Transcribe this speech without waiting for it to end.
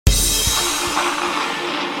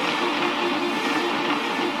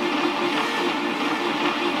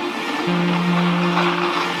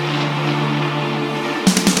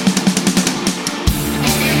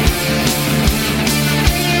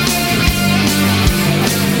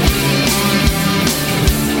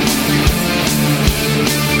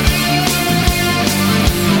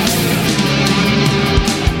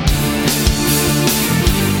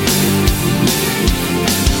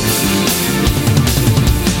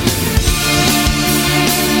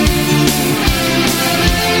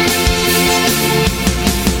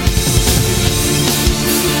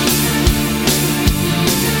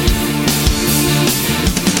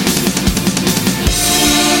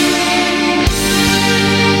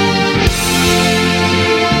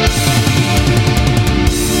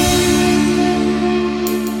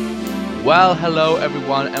Well, hello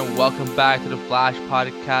everyone, and welcome back to the Flash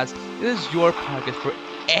Podcast. This is your podcast for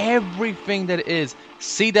everything that is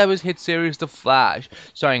CW's hit series The Flash,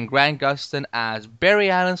 starring Grant Gustin as Barry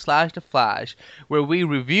Allen / The Flash, where we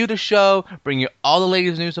review the show, bring you all the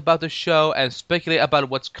latest news about the show, and speculate about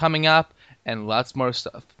what's coming up, and lots more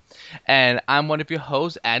stuff. And I'm one of your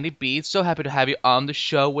hosts, Andy Beats. So happy to have you on the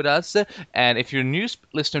show with us. And if you're a new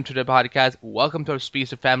listener to the podcast, welcome to our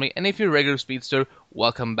Speedster family. And if you're a regular Speedster,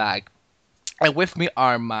 welcome back. And with me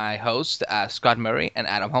are my hosts, Scott Murray and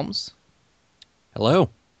Adam Holmes.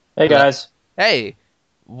 Hello. Hey, guys. Hey,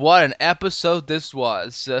 what an episode this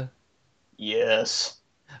was. Yes.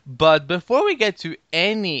 But before we get to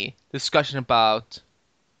any discussion about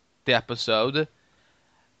the episode,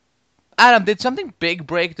 Adam, did something big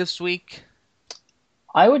break this week?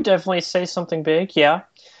 I would definitely say something big, yeah.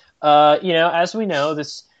 As we know,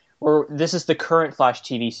 this is the current Flash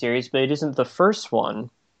TV series, but it isn't the first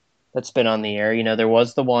one that's been on the air. You know, there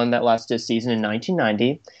was the one that lasted a season in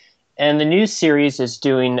 1990, and the new series is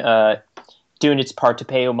doing its part to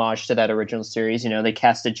pay homage to that original series. You know, they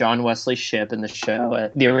casted John Wesley Shipp in the show,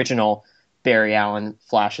 the original Barry Allen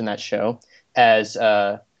Flash in that show, as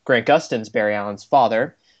Grant Gustin's Barry Allen's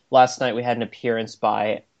father. Last night we had an appearance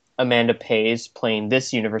by Amanda Pays playing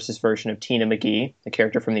this universe's version of Tina McGee, the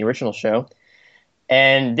character from the original show.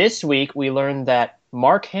 And this week we learned that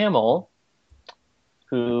Mark Hamill,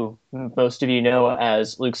 who most of you know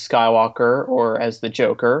as Luke Skywalker or as the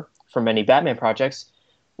Joker from many Batman projects,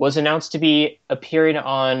 was announced to be appearing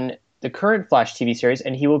on the current Flash TV series,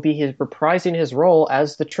 and he will be reprising his role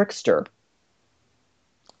as the Trickster.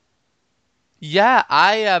 Yeah,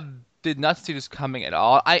 I did not see this coming at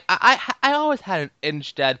all. I always had an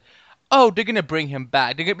inch that, oh, they're gonna bring him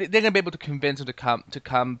back. They're gonna be able to convince him to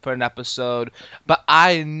come for an episode. But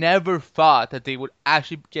I never thought that they would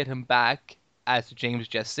actually get him back as James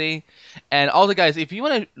Jesse. And also, guys, if you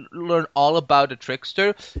want to learn all about the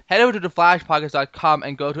Trickster, head over to theflashpodcast.com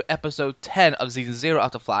and go to episode 10 of season 0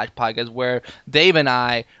 of the Flash Podcast, where Dave and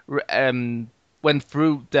I went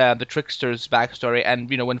through the Trickster's backstory and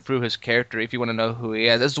went through his character if you want to know who he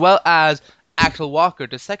is, as well as Axel Walker,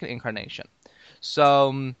 the second incarnation.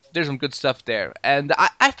 So there's some good stuff there, and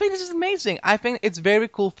I think this is amazing. I think it's very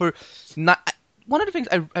cool for not. One of the things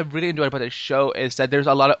I really enjoyed about this show is that there's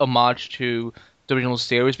a lot of homage to the original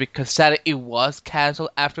series, because sadly it was canceled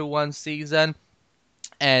after one season,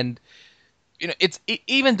 and it's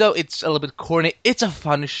even though it's a little bit corny, it's a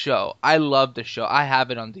fun show. I love the show. I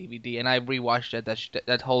have it on DVD, and I rewatched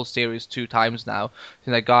that whole series 2 times now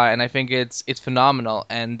since I got it, and I think it's phenomenal.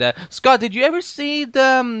 And Scott, did you ever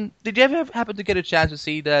happen to get a chance to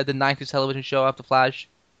see the 90s television show of The Flash?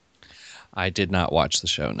 I did not watch the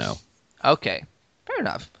show, no. Okay, fair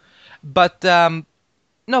enough. But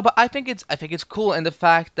no, but I think it's cool, and the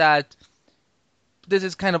fact that this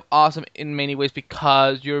is kind of awesome in many ways,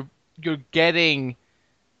 because you're getting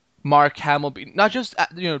Mark Hamill, not just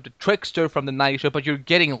the Trickster from the 90s show, but you're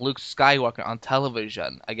getting Luke Skywalker on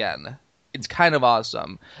television again. It's kind of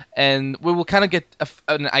awesome, and we will kind of get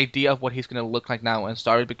an idea of what he's going to look like now and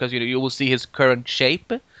started, because you will see his current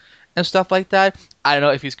shape and stuff like that. I don't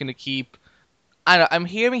know if he's going to keep. I'm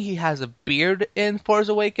hearing he has a beard in Force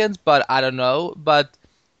Awakens, but I don't know. But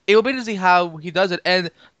it will be to see how he does it. And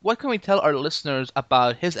what can we tell our listeners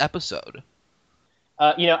about his episode?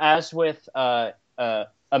 As with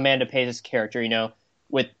Amanda Pays' character,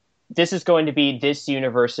 this is going to be this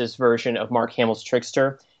universe's version of Mark Hamill's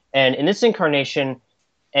Trickster. And in this incarnation,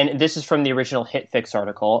 and this is from the original HitFix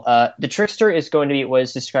article, the Trickster is going to be what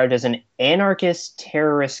is described as an anarchist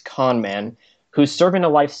terrorist con man who's serving a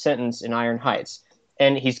life sentence in Iron Heights.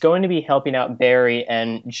 And he's going to be helping out Barry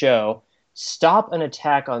and Joe stop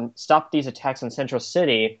these attacks on Central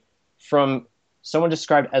City from someone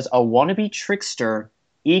described as a wannabe trickster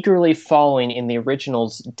eagerly following in the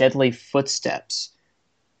original's deadly footsteps.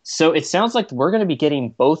 So it sounds like we're going to be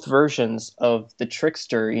getting both versions of the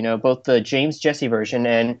Trickster, both the James Jesse version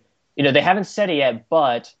and They haven't said it yet,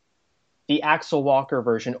 but the Axel Walker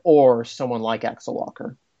version or someone like Axel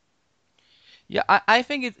Walker. Yeah, I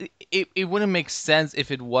think it wouldn't make sense if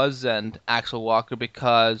it wasn't Axel Walker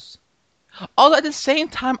because although at the same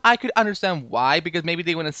time I could understand why because maybe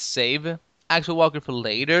they want to save Axel Walker for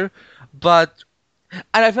later, but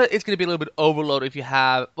and I feel like it's gonna be a little bit overload if you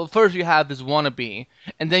have first you have this wannabe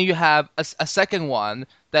and then you have a second one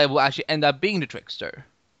that will actually end up being the trickster.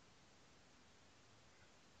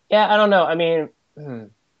 Yeah, I don't know. I mean,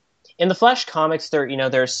 in the Flash comics, there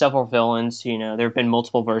are several villains. There have been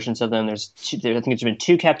multiple versions of them. I think there's been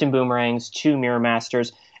two Captain Boomerangs, two Mirror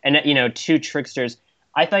Masters, and two Tricksters.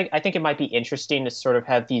 I think it might be interesting to sort of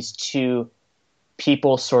have these two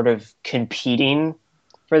people sort of competing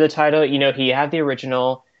for the title. He had the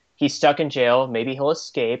original. He's stuck in jail. Maybe he'll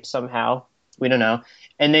escape somehow. We don't know.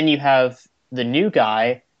 And then you have the new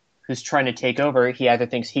guy who's trying to take over. He either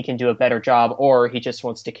thinks he can do a better job or he just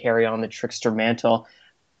wants to carry on the trickster mantle.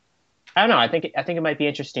 I don't know. I think it might be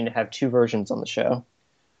interesting to have two versions on the show.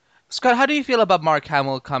 Scott, how do you feel about Mark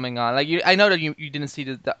Hamill coming on? Like, I know that you didn't see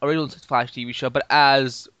the original Flash TV show, but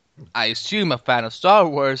as I assume a fan of Star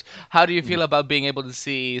Wars, how do you feel about being able to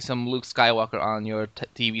see some Luke Skywalker on your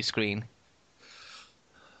TV screen?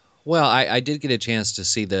 Well, I did get a chance to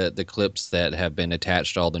see the clips that have been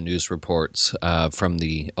attached to all the news reports from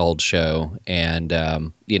the old show, and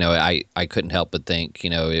I couldn't help but think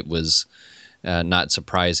it was not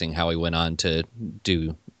surprising how he went on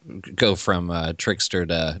to go from Trickster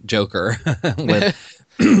to Joker with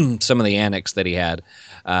some of the antics that he had.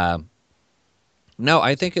 No,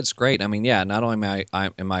 I think it's great. I mean, yeah, not only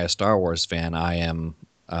am I a Star Wars fan, I am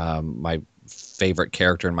my favorite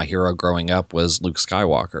character and my hero growing up was Luke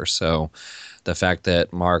Skywalker. So the fact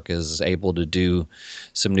that Mark is able to do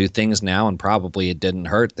some new things now, and probably it didn't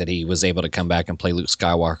hurt that he was able to come back and play Luke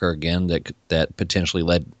Skywalker again, that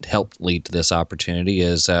potentially helped lead to this opportunity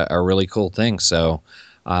is a really cool thing. So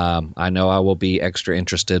I know I will be extra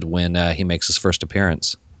interested when he makes his first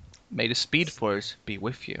appearance. May the Speed Force be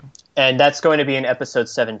with you. And that's going to be in episode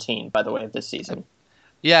 17, by the way, of this season.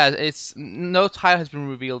 Yeah, it's no title has been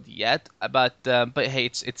revealed yet, but hey,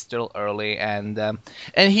 it's still early, and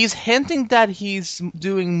he's hinting that he's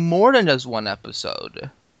doing more than just one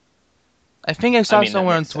episode. I think I saw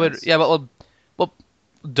somewhere on Twitter. Sense. Yeah, but well,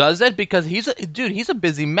 does it? Because he's a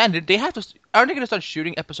busy man. They have to aren't they going to start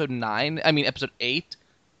shooting episode 9? I mean episode 8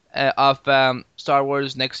 of Star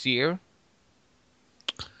Wars next year?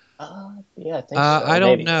 Yeah, I think so. I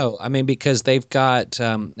don't Maybe. know. I mean, because they've got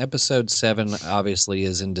episode 7 obviously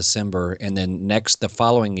is in December, and then the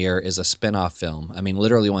following year is a spin-off film. I mean,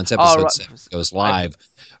 literally once episode 7 goes live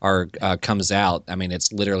or comes out, I mean,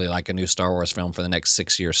 it's literally like a new Star Wars film for the next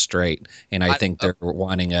 6 years straight. And I think they're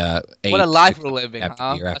wanting what a life we're living,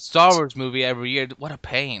 huh? A Star Wars movie every year. What a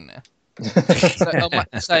pain. Who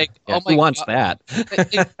wants that?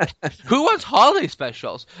 Who wants holiday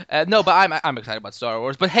specials? No, but I'm excited about Star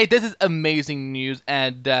Wars. But hey, this is amazing news.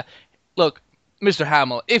 And look, Mr.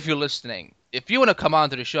 Hamill, if you're listening, if you want to come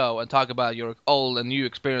on to the show and talk about your old and new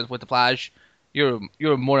experience with the Flash, you're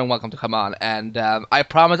more than welcome to come on. And I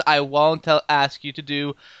promise I won't ask you to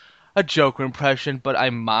do a Joker impression, but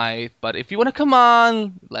I might. But if you want to come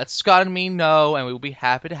on, let Scott and me know, and we'll be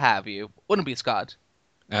happy to have you. Wouldn't it be, Scott?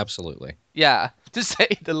 Absolutely. Yeah, to say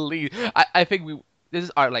the least. I think this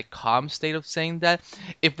is our like calm state of saying that.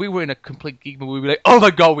 If we were in a complete geek movie, we'd be like, oh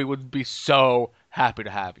my god, we would be so happy to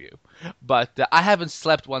have you. But I haven't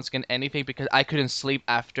slept once again anything because I couldn't sleep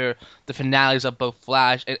after the finales of both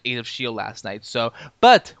Flash and Age of S.H.I.E.L.D. last night.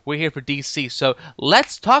 But we're here for DC, so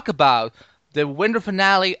let's talk about the winter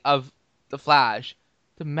finale of The Flash.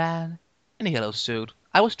 The man in a yellow suit.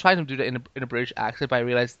 I was trying to do that in a British accent, but I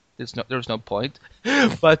realized there was no point.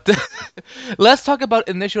 But let's talk about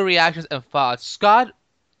initial reactions and thoughts. Scott,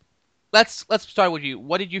 let's start with you.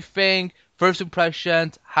 What did you think? First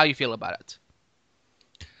impressions? How you feel about it?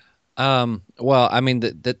 Well, I mean,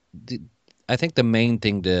 I think the main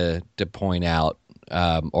thing to point out,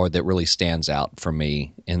 or that really stands out for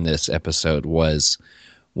me in this episode, was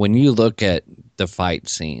when you look at the fight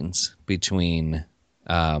scenes between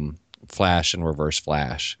Flash and Reverse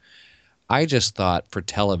Flash. I just thought for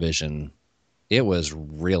television, it was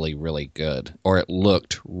really, really good, or it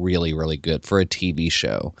looked really, really good for a TV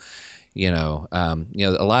show.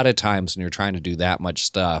 A lot of times when you're trying to do that much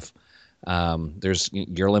stuff, there's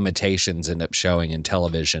your limitations end up showing in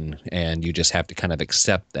television, and you just have to kind of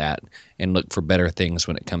accept that and look for better things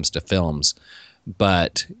when it comes to films.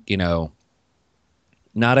 But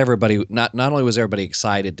not only was everybody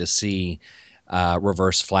excited to see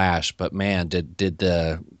Reverse Flash, but man, did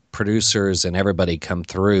the producers and everybody come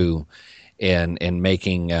through and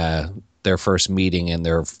making their first meeting and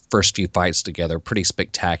their first few fights together pretty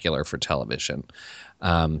spectacular for television.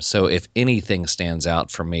 So if anything stands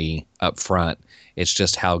out for me up front, it's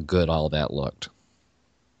just how good all that looked.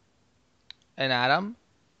 And Adam?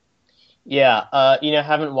 Yeah,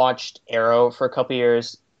 haven't watched Arrow for a couple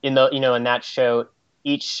years. In that show,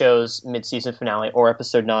 each show's mid-season finale or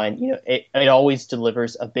episode 9, it always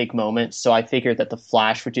delivers a big moment. So I figured that the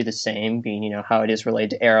Flash would do the same, being how it is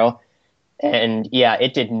related to Arrow. And yeah,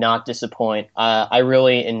 it did not disappoint. I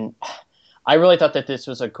really thought that this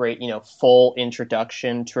was a great, full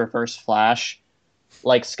introduction to Reverse Flash.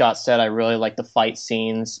 Like Scott said, I really liked the fight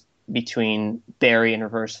scenes between Barry and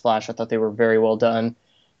Reverse Flash. I thought they were very well done.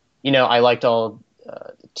 I liked all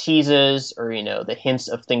teases or the hints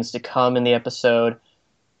of things to come in the episode.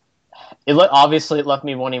 Obviously it left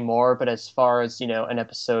me wanting more, but as far as an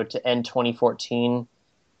episode to end 2014,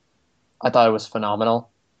 I thought it was phenomenal.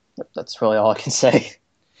 That's really all I can say.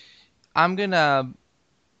 I'm gonna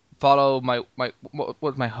follow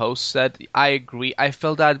what my host said. I agree. I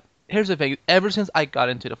feel that here's the thing. Ever since I got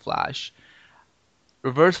into the Flash,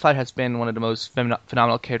 Reverse Flash has been one of the most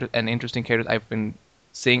phenomenal characters and interesting characters I've been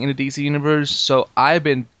seeing in the DC universe. So I've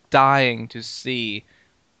been dying to see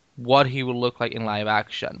what he would look like in live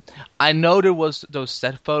action. I know there was those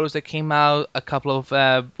set photos that came out a couple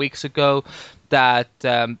of weeks ago that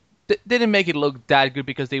didn't make it look that good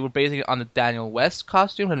because they were basing it on the Daniel West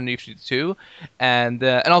costume from the New 52, and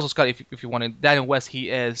also Scott, if you wanted Daniel West, he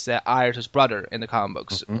is Iris' brother in the comic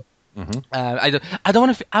books. Mm-hmm. Mm-hmm. I don't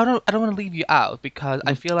want to I don't want to leave you out because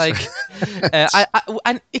I feel like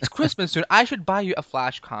and it's Christmas soon. I should buy you a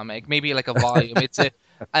Flash comic, maybe like a volume. It's a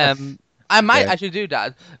I might Okay. actually do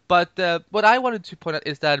that. But what I wanted to point out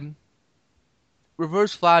is that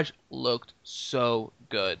Reverse Flash looked so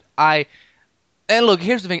good. And look,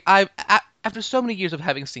 here's the thing. After so many years of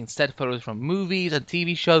having seen set photos from movies and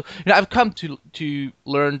TV shows, I've come to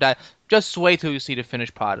learn that just wait till you see the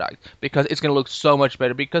finished product because it's gonna look so much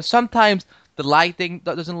better. Because sometimes the lighting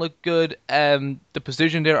that doesn't look good, the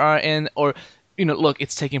position they are in, or look,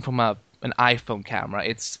 it's taken from an iPhone camera.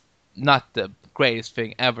 It's not the greatest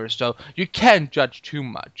thing ever, so you can't judge too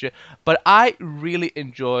much. But I really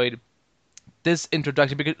enjoyed this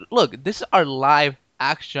introduction because look, this is our live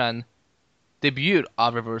action debut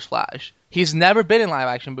of Reverse Flash. He's never been in live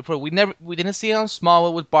action before. We didn't see him on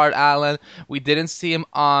Smallville with Bart Allen. We didn't see him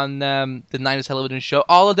on the 90s television show.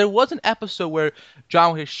 Although there was an episode where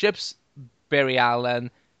John with his ships, Barry Allen,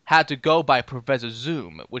 had to go by Professor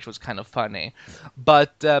Zoom, which was kind of funny.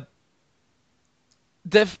 But the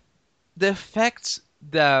the effects,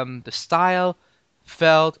 the style,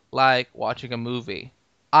 felt like watching a movie.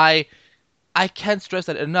 I I can't stress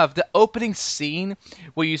that enough. The opening scene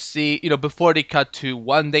where you see, before they cut to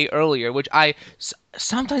one day earlier, which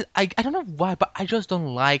sometimes I don't know why, but I just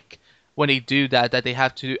don't like when they do that. That they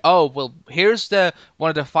have to. Oh well, here's the one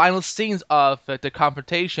of the final scenes of the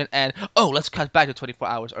confrontation, and oh, let's cut back to 24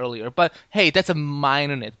 hours earlier. But hey, that's a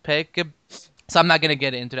minor nitpick, so I'm not gonna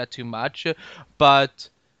get into that too much. But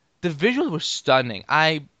the visuals were stunning.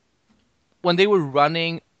 When they were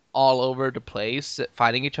running all over the place,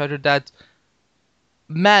 fighting each other, that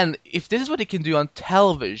man, if this is what they can do on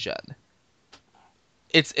television,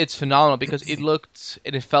 it's phenomenal because it looked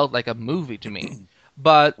and it felt like a movie to me.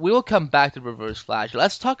 But we will come back to Reverse Flash.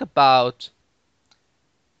 Let's talk about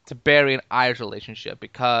the Barry and Iris relationship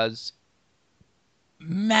because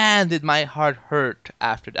man, did my heart hurt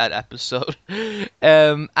after that episode.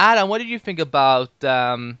 Adam, what did you think about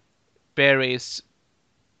Barry's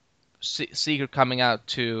secret coming out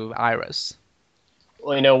to Iris?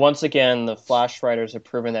 Well, once again, the Flash writers have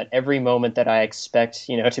proven that every moment that I expect,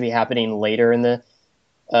 to be happening later in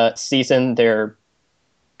the season, they're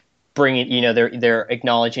bringing, they're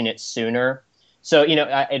acknowledging it sooner. So,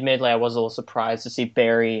 admittedly, I was a little surprised to see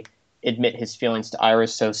Barry admit his feelings to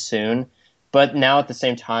Iris so soon. But now at the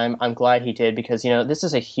same time, I'm glad he did because, this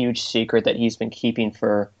is a huge secret that he's been keeping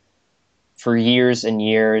for years and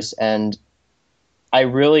years. And I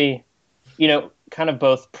really, kind of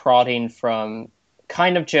both prodding from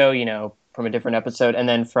kind of Joe, from a different episode, and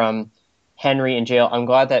then from Henry in jail. I'm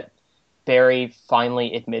glad that Barry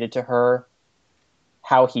finally admitted to her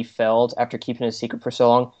how he felt after keeping his secret for so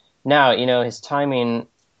long. Now, his timing,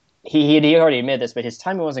 he already admitted this, but his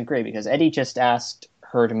timing wasn't great because Eddie just asked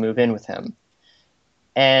her to move in with him.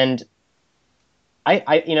 And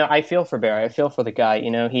I feel for Barry. I feel for the guy.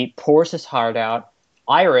 He pours his heart out.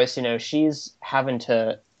 Iris, she's having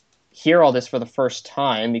to hear all this for the first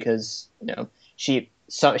time because, she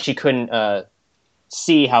couldn't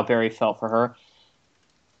see how Barry felt for her.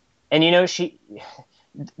 And,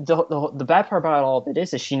 the bad part about all of it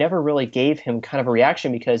is she never really gave him kind of a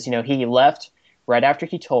reaction because he left right after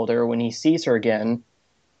he told her. When he sees her again,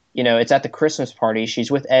 it's at the Christmas party.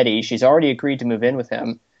 She's with Eddie. She's already agreed to move in with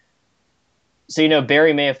him. So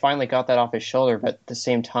Barry may have finally got that off his shoulder, but at the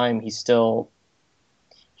same time, he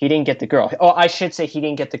didn't get the girl. Oh, I should say he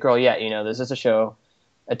didn't get the girl yet. This is a show,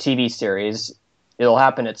 a TV series. It'll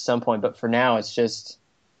happen at some point, but for now, it's just.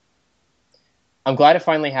 I'm glad it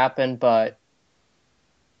finally happened, but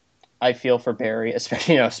I feel for Barry,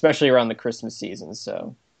 especially around the Christmas season.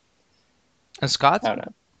 So, And Scott? I don't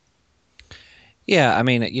know. Yeah, I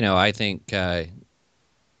mean, I think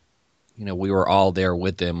we were all there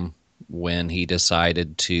with him when he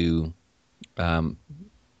decided to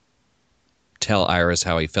tell Iris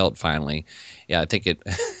how he felt finally. Yeah, I think it,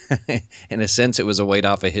 in a sense, it was a weight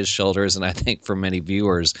off of his shoulders, and I think for many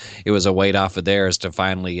viewers, it was a weight off of theirs to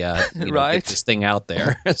finally, Right. get this thing out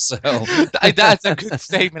there. So That's a good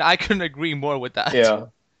statement. I couldn't agree more with that. Yeah.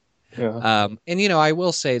 Yeah. and I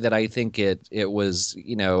will say that I think it was,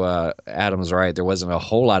 Adam's right. There wasn't a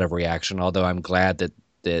whole lot of reaction, although I'm glad that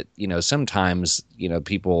sometimes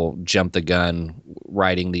people jump the gun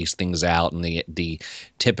writing these things out, and the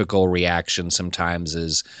typical reaction sometimes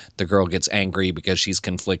is the girl gets angry because she's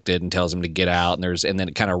conflicted and tells him to get out, and then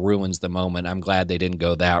it kind of ruins the moment. I'm glad they didn't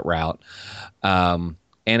go that route. And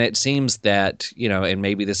it seems that, and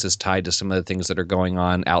maybe this is tied to some of the things that are going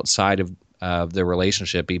on outside of the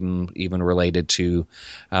relationship, even related to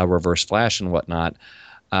Reverse Flash and whatnot.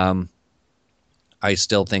 I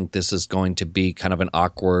still think this is going to be kind of an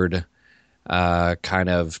awkward, kind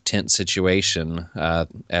of tense situation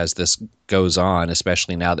as this goes on,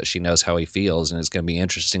 especially now that she knows how he feels. And it's going to be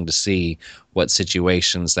interesting to see what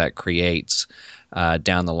situations that creates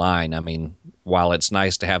down the line. I mean, while it's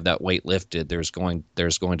nice to have that weight lifted, there's going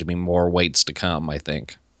to be more weights to come, I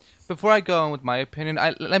think. Before I go on with my opinion,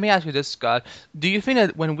 let me ask you this, Scott. Do you think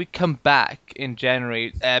that when we come back in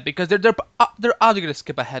January, because they're either going to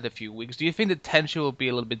skip ahead a few weeks, do you think the tension will be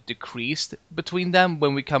a little bit decreased between them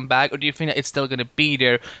when we come back, or do you think that it's still going to be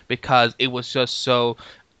there because it was just so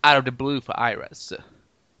out of the blue for Iris?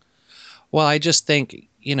 Well, I just think,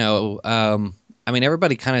 I mean,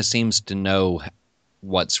 everybody kind of seems to know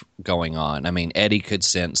what's going on. I mean, Eddie could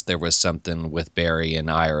sense there was something with Barry and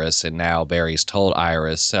Iris, and now Barry's told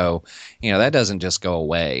Iris. So, that doesn't just go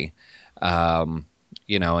away. And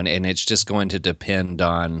it's just going to depend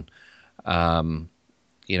on, how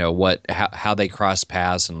they cross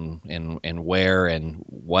paths and where and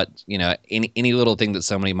what, any little thing that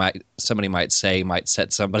somebody might say might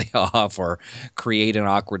set somebody off or create an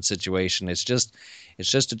awkward situation. It's just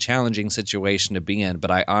a challenging situation to be in. But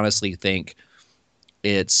I honestly think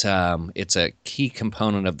it's a key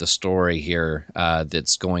component of the story here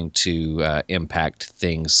that's going to impact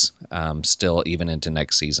things still even into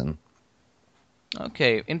next season.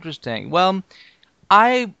 Okay, interesting. Well,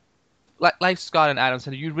 I like Scott and Adam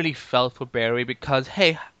said, you really felt for Barry because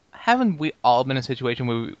hey, haven't we all been in a situation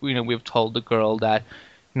where we've told the girl that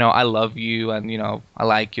I love you and I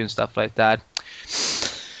like you and stuff like that.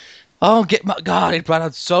 Oh, God! It brought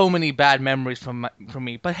out so many bad memories from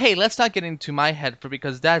me. But hey, let's not get into my head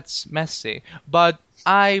because that's messy. But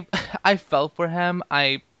I I felt for him.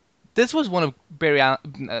 This was one of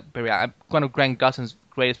one of Grant Gustin's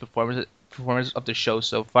greatest performances of the show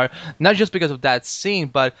so far. Not just because of that scene,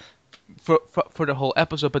 but for the whole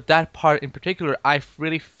episode. But that part in particular, I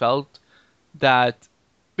really felt that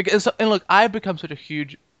and look, I've become such a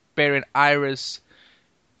huge Barry and Iris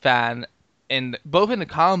fan both in the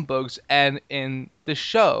comic books and in the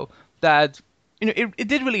show that it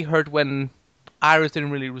did really hurt when Iris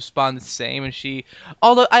didn't really respond the same, and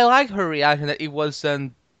although I liked her reaction that it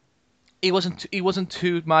wasn't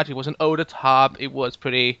too much, it wasn't over the top, it was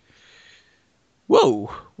pretty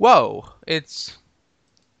whoa, that's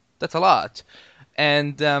a lot.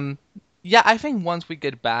 And yeah, I think once we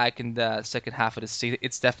get back in the second half of the season,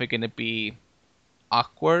 it's definitely going to be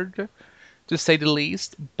awkward to say the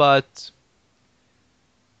least, but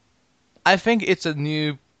I think it's a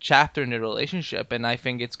new chapter in the relationship, and I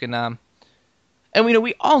think it's gonna. And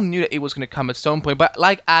we all knew that it was gonna come at some point, but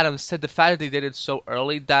like Adam said, the fact that they did it so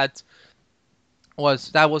early that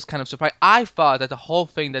was kind of surprising. I thought that the whole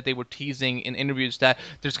thing that they were teasing in interviews that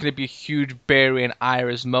there's gonna be a huge Barry and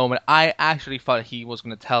Iris moment. I actually thought he was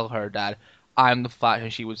gonna tell her that I'm the Flash,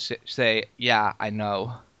 and she would say, "Yeah, I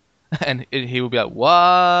know," and he would be like,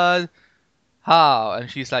 "What? How?" And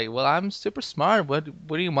she's like, "Well, I'm super smart. What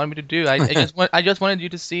do you want me to do? I just wanted you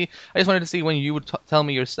to see. I just wanted to see when you would tell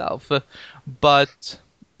me yourself." But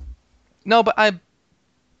no, but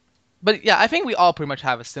yeah, I think we all pretty much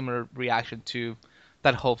have a similar reaction to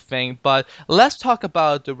that whole thing. But let's talk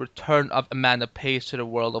about the return of Amanda Page to the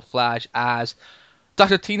world of Flash as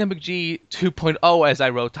Dr. Tina McGee 2.0, as I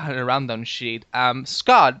wrote down in a rundown sheet.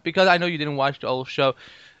 Scott, because I know you didn't watch the old show,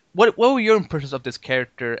 what were your impressions of this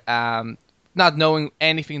character? Not knowing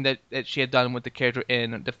anything that she had done with the character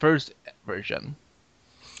in the first version.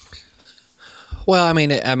 Well,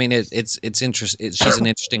 it's interesting. She's an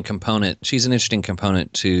interesting component. She's an interesting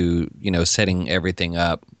component to setting everything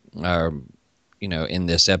up. In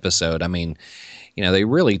this episode, they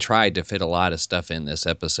really tried to fit a lot of stuff in this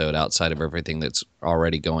episode outside of everything that's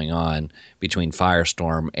already going on between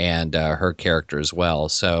Firestorm and her character as well.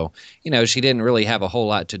 So, she didn't really have a whole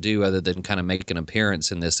lot to do other than kind of make an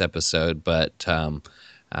appearance in this episode. But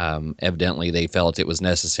evidently, they felt it was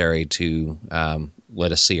necessary to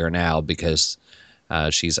let us see her now because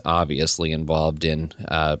she's obviously involved in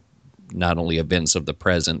not only events of the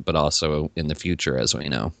present, but also in the future, as we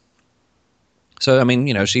know. So,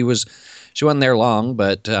 she wasn't there long,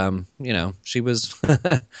 but, she was,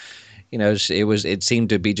 it seemed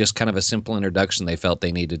to be just kind of a simple introduction they felt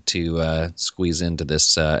they needed to squeeze into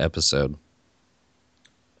this episode.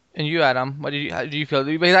 And you, Adam, how do you feel?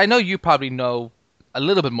 Because I know you probably know a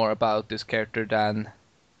little bit more about this character than...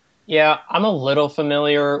 Yeah, I'm a little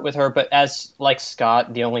familiar with her, but as like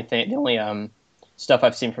Scott, the only stuff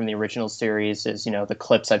I've seen from the original series is, the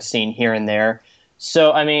clips I've seen here and there.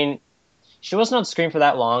 So, she wasn't on screen for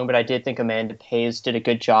that long, but I did think Amanda Page did a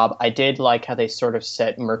good job. I did like how they sort of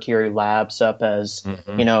set Mercury Labs up as,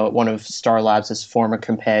 one of Star Labs' former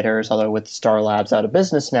competitors, although with Star Labs out of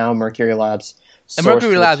business now, Mercury Labs... And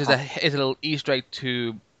Mercury Labs is a little Easter egg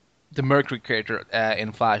to the Mercury character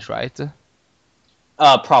in Flash, right?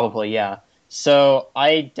 Probably, yeah. So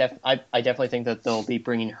I definitely think that they'll be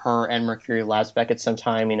bringing her and Mercury Labs back at some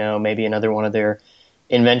time. Maybe another one of their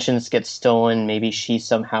inventions gets stolen. Maybe she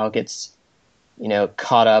somehow gets,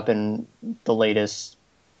 caught up in the latest,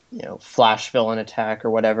 Flash villain attack or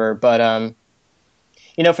whatever. But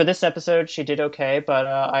for this episode, she did okay.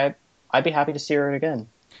 But I'd be happy to see her again.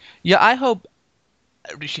 Yeah, I hope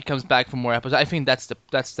she comes back for more episodes. I think that's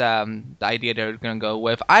the idea they're gonna go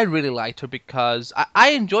with. I really liked her because I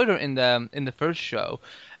enjoyed her in the first show.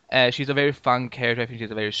 She's a very fun character. I think she's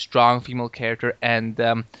a very strong female character, and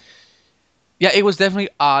it was definitely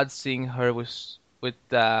odd seeing her with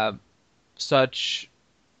such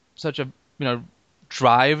a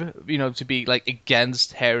drive to be like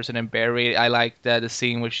against Harrison and Barry. I liked the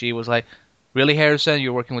scene where she was like, "Really, Harrison,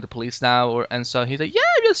 you're working with the police now?" And so he's like, "Yeah,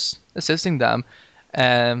 I'm just assisting them."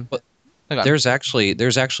 But there's actually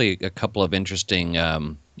a couple of interesting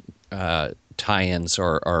tie-ins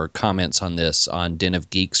or comments on this on Den of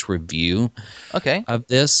Geeks review of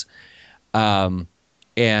this.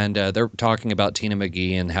 And they're talking about Tina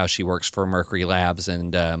McGee and how she works for Mercury Labs.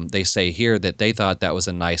 And they say here that they thought that was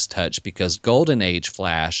a nice touch because Golden Age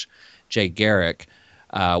Flash, Jay Garrick,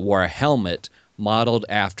 wore a helmet modeled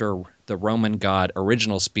after the Roman god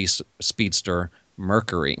original speedster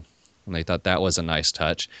Mercury. And they thought that was a nice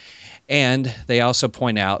touch. And they also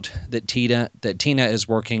point out that Tina is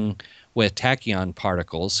working with tachyon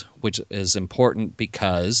particles, which is important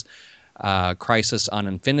because Crisis on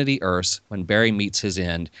Infinity Earths, when Barry meets his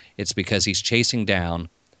end, it's because he's chasing down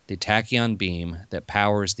the tachyon beam that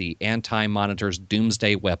powers the Anti-Monitor's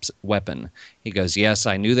doomsday weapon. He goes, "Yes,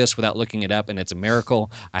 I knew this without looking it up, and it's a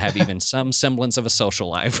miracle. I have even some semblance of a social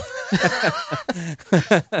life."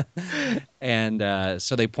 And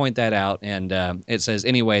so they point that out, and it says,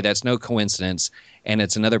 "Anyway, that's no coincidence, and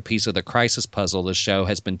it's another piece of the Crisis puzzle the show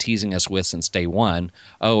has been teasing us with since day one.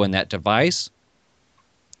 Oh, and that device?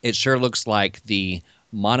 It sure looks like the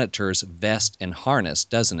Monitor's vest and harness,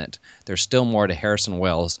 doesn't it? There's still more to Harrison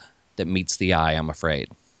Wells that meets the eye, I'm afraid."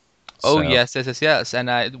 Oh, so. Yes. And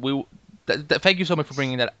thank you so much for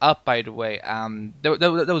bringing that up, by the way.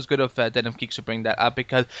 That was good of Den of Geeks to bring that up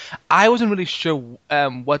because I wasn't really sure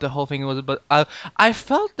what the whole thing was, but I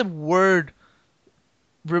felt the word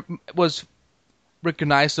was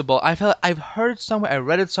recognizable. I felt I've heard it somewhere, I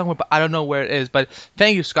read it somewhere, but I don't know where it is. But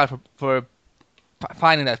thank you, Scott, for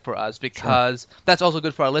finding that for us because that's also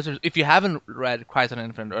good for our listeners. If you haven't read Crisis on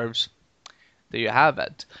Infinite Earths, there you have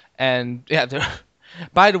it. And yeah,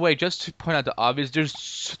 by the way, just to point out the obvious, they're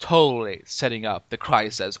totally setting up the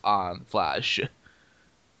Crisis on Flash.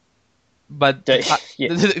 But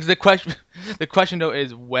the question though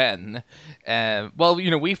is when. Well,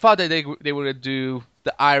 we thought that they were gonna do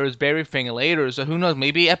the Iris Berry thing later, so who knows?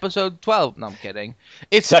 Maybe episode 12. No, I'm kidding.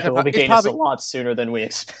 It will be getting us a lot sooner than we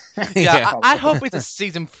expect. Yeah, I hope it's a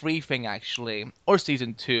season 3 thing actually, or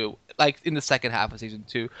season 2, like in the second half of season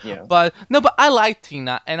 2. Yeah. But I like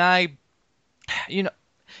Tina, and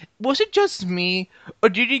Was it just me, or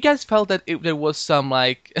did you guys felt that there was some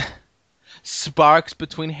like sparks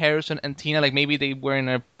between Harrison and Tina? Like maybe they were in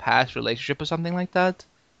a past relationship or something like that?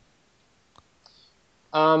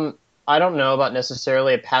 Um, I don't know about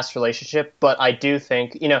necessarily a past relationship, but I do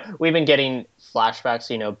think, we've been getting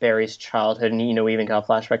flashbacks, Barry's childhood, and, we even got a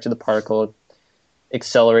flashback to the particle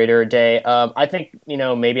accelerator day. I think,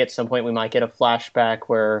 maybe at some point we might get a flashback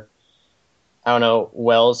where, I don't know,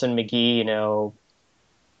 Wells and McGee,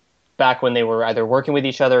 back when they were either working with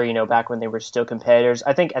each other, back when they were still competitors.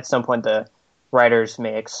 I think at some point the writers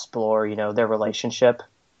may explore, their relationship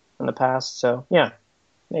in the past. So, yeah,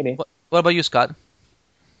 maybe. What about you, Scott?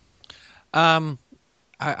 Um,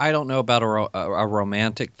 I don't know about a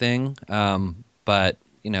romantic thing, but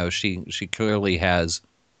she clearly has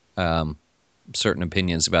certain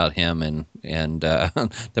opinions about him and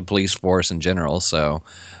the police force in general. So,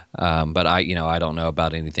 but I don't know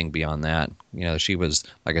about anything beyond that. She was,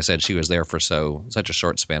 like I said, she was there for such a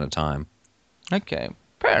short span of time. Okay,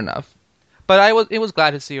 fair enough. But it was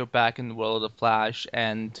glad to see her back in the world of the Flash.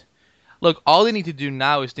 And look, all they need to do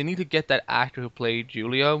now is they need to get that actor who played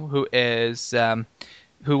Julio, who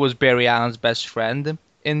was Barry Allen's best friend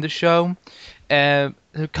in the show,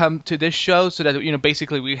 who come to this show so that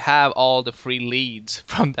basically we have all the free leads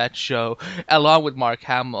from that show along with Mark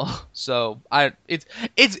Hamill. So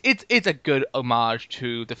it's a good homage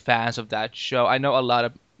to the fans of that show. I know a lot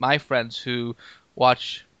of my friends who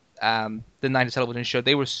watch the 90s television show.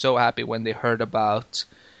 They were so happy when they heard that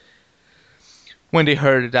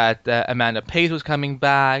Amanda Page was coming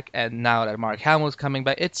back, and now that Mark Hamill is coming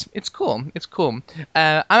back. It's cool. It's cool.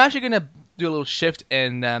 I'm actually gonna do a little shift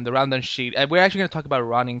in the rundown sheet. We're actually gonna talk about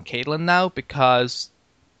Ronnie and Caitlin now because,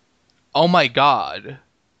 oh my God,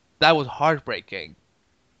 that was heartbreaking.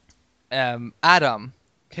 Adam,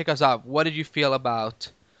 kick us off. What did you feel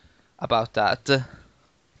about that?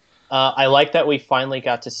 I like that we finally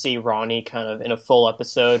got to see Ronnie kind of in a full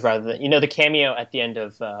episode rather than, the cameo at the end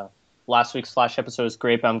of last week's Flash episode was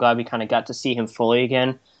great, but I'm glad we kind of got to see him fully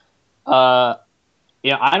again.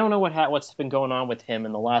 Yeah, I don't know what's been going on with him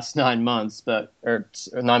in the last 9 months, or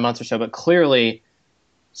 9 months or so, but clearly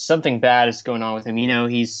something bad is going on with him.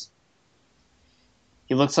 He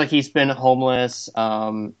looks like he's been homeless.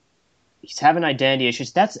 He's having identity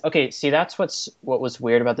issues. That's okay. See, that's what was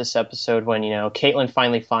weird about this episode when Caitlin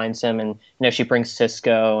finally finds him, and she brings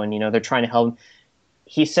Cisco, and they're trying to help him.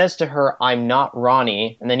 He says to her, "I'm not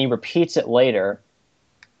Ronnie," and then he repeats it later.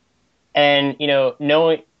 And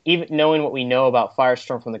knowing what we know about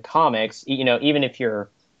Firestorm from the comics, even if you're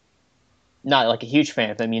not like a huge fan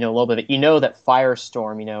of them, a little bit, that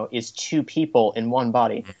Firestorm, is two people in one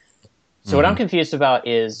body. So what I'm confused about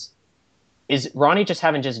is Ronnie just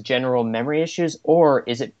having just general memory issues, or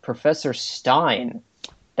is it Professor Stein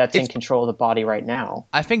that's in control of the body right now?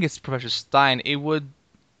 I think it's Professor Stein. It would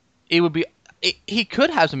be. He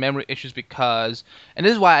could have some memory issues because, and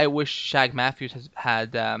this is why I wish Shag Matthews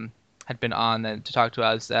had been on to talk to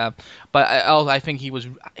us. But I think he was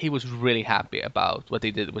really happy about what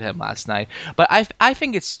they did with him last night. But I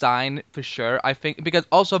think it's Stein for sure. I think because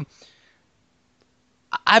also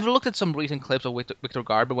I've looked at some recent clips of Victor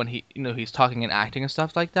Garber when he's talking and acting and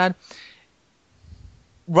stuff like that.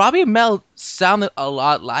 Robbie Amell sounded a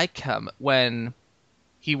lot like him when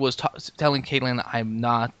he was telling Caitlin, "I'm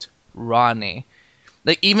not Ronnie."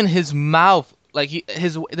 Like even his mouth, like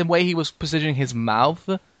the way he was positioning his mouth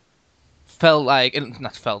felt like,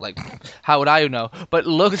 not felt like, how would I know? But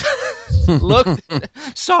looked.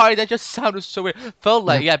 Sorry, that just sounded so weird. Felt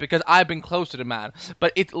like, yeah, because I've been close to the man,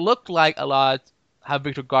 but it looked like a lot how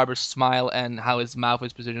Victor Garber smile and how his mouth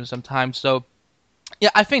is positioned sometimes. So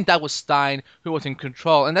yeah, I think that was Stein who was in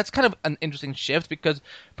control, and that's kind of an interesting shift because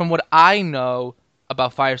from what I know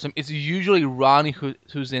about Firestorm, it's usually Ronnie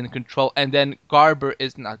who's in control, and then Garber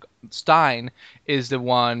is not. Stein is the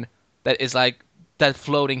one that is like that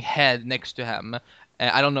floating head next to him.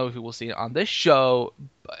 And I don't know if you will see it on this show,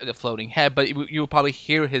 the floating head, but you'll probably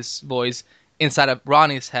hear his voice inside of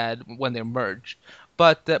Ronnie's head when they merge.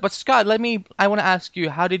 But Scott, I want to ask you,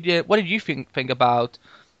 what did you think about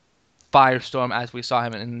Firestorm as we saw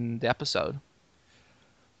him in the episode?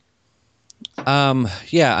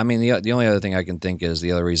 Yeah, I mean, the only other thing I can think is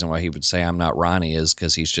the other reason why he would say I'm not Ronnie is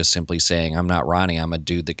because he's just simply saying I'm not Ronnie. I'm a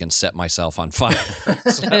dude that can set myself on fire.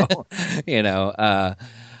 So,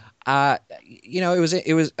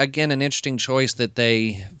 it was again an interesting choice that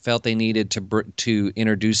they felt they needed to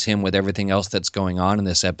introduce him with everything else that's going on in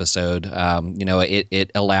this episode.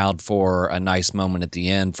 It allowed for a nice moment at the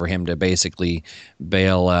end for him to basically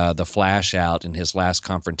bail the Flash out in his last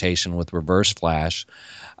confrontation with Reverse Flash.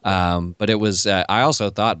 But it was. I also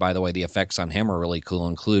thought, by the way, the effects on him were really cool,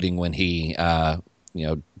 including when he,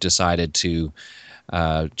 decided to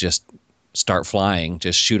just start flying,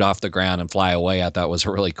 just shoot off the ground and fly away. I thought was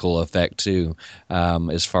a really cool effect too,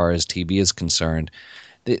 as far as TV is concerned.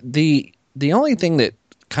 The only thing that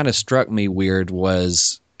kind of struck me weird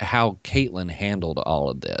was how Caitlin handled all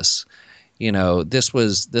of this. This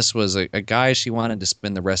was a guy she wanted to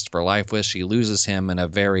spend the rest of her life with. She loses him in a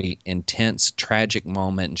very intense, tragic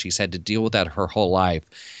moment, and she's had to deal with that her whole life.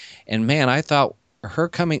 And man, I thought her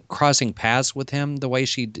crossing paths with him the way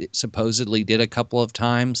she supposedly did a couple of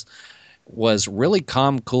times was really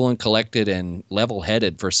calm, cool, and collected, and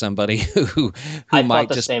level-headed for somebody who I thought might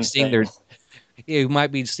the just be same seeing thing. who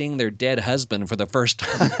might be seeing their dead husband for the first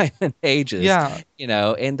time in ages, Yeah.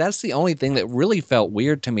 and that's the only thing that really felt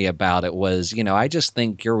weird to me about it was, I just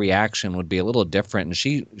think your reaction would be a little different. And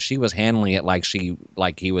she was handling it like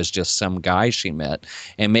he was just some guy she met.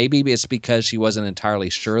 And maybe it's because she wasn't entirely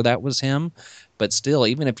sure that was him. But still,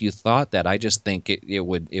 even if you thought that, I just think it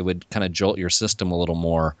would kind of jolt your system a little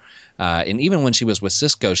more. And even when she was with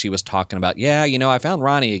Cisco, she was talking about, yeah, I found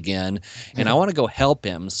Ronnie again, and I want to go help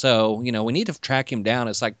him. So, we need to track him down.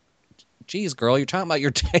 It's like, geez, girl, you're talking about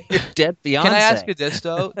your, your dead Can I ask fiance. you this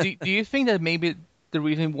though? Do you think that maybe the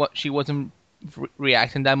reason what she wasn't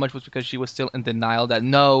reacting that much was because she was still in denial that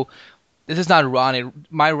no, this is not Ronnie.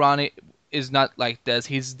 My Ronnie is not like this.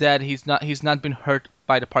 He's dead. He's not been hurt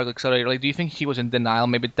by the particle accelerator. Like, do you think she was in denial?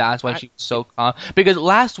 Maybe that's why I, she was so calm. Because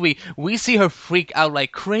last week we see her freak out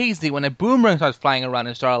like crazy when a boomerang starts flying around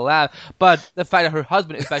and start to laugh. But the fact that her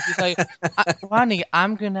husband is back, she's like, Ronnie,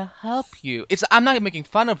 I'm gonna help you. I'm not making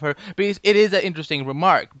fun of her, but it is an interesting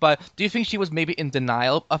remark. But do you think she was maybe in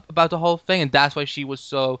denial about the whole thing, and that's why she was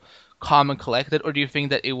so calm and collected, or do you think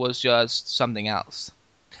that it was just something else?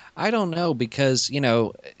 I don't know because,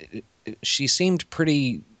 she seemed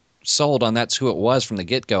pretty sold on that's who it was from the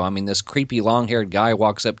get-go. I mean, this creepy long-haired guy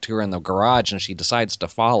walks up to her in the garage and she decides to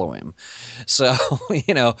follow him. So,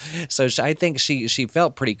 I think she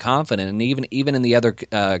felt pretty confident, and even in the other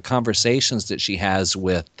conversations that she has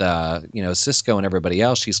with Cisco and everybody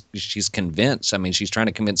else, she's convinced. I mean, she's trying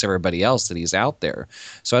to convince everybody else that he's out there.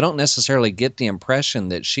 So I don't necessarily get the impression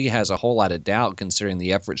that she has a whole lot of doubt, considering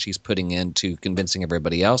the effort she's putting into convincing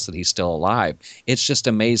everybody else that he's still alive. It's just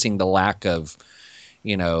amazing the lack of,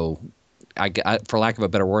 for lack of a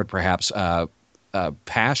better word, perhaps,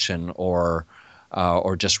 passion or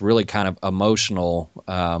just really kind of emotional.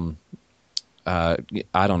 I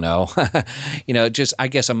don't know, just I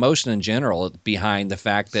guess emotion in general behind the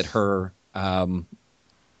fact that her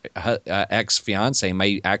ex fiance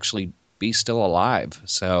may actually be still alive.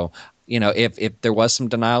 So, if there was some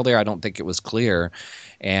denial there, I don't think it was clear.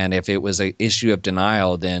 And if it was an issue of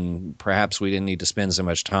denial, then perhaps we didn't need to spend so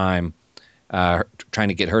much time trying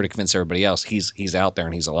to get her to convince everybody else he's out there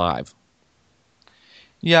and he's alive.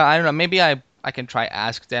 Yeah, I don't know. Maybe I can try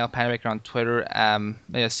ask Daniel Panabaker on Twitter.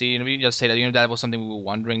 Yeah, see, we just say that that was something we were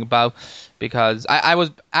wondering about, because I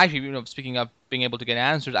was actually, speaking of being able to get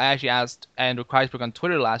answers, I actually asked Andrew Kreisberg on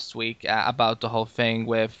Twitter last week about the whole thing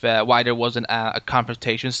with why there wasn't a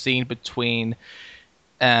confrontation scene between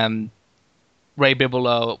um Ray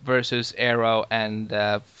Bigelow versus Arrow and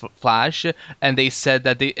Flash, and they said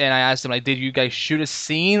that and I asked them, like, did you guys shoot a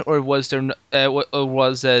scene, or was there or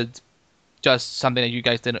was it just something that you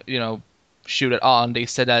guys didn't, shoot at all? And they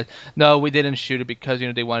said that no, we didn't shoot it because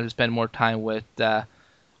they wanted to spend more time with the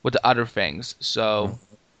other things. So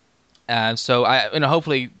so I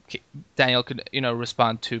hopefully Daniel could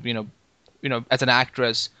respond to as an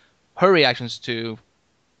actress her reactions to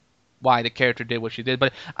why the character did what she did.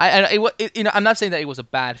 But I'm not saying that it was a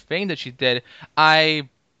bad thing that she did. It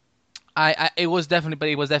was definitely, but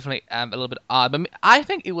it was definitely a little bit odd. But I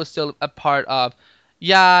think it was still a part of,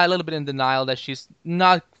 yeah, a little bit in denial that she's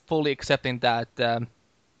not fully accepting that that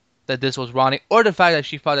this was Ronnie, or the fact that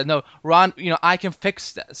she thought that no, Ron, I can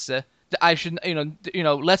fix this. That I should,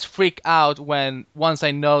 let's freak out when once I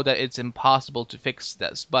know that it's impossible to fix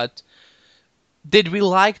this. But did we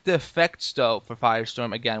like the effects though for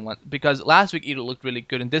Firestorm again? Because last week it looked really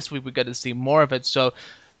good, and this week we got to see more of it. So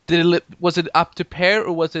was it up to pair,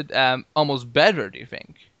 or was it almost better? Do you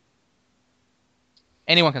think?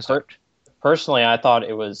 Anyone can Per- start. Personally, I thought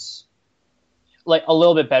it was like a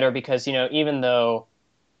little bit better because even though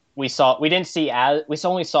we didn't see as we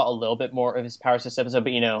only saw a little bit more of his powers this episode,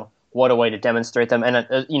 but what a way to demonstrate them,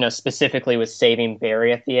 and specifically with saving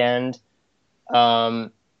Barry at the end.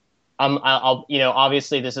 Um, I'll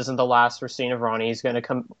obviously this isn't the last we're seeing of Ronnie. He's going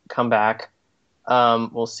to come back.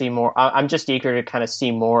 We'll see more. I'm just eager to kind of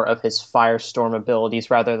see more of his firestorm abilities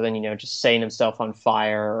rather than, just setting himself on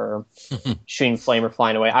fire or shooting flame or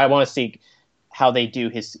flying away. I want to see how they do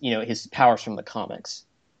his powers from the comics.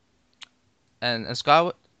 And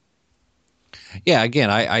Scott, Yeah, again,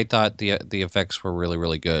 I thought the effects were really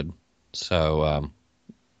really good. So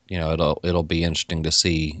it'll be interesting to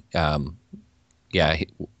see. Yeah,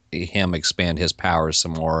 him expand his powers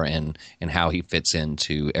some more and how he fits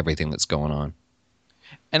into everything that's going on.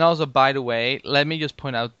 and also, by the way, let me just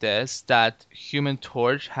point out this that Human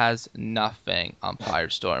Torch has nothing on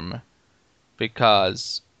Firestorm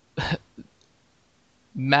because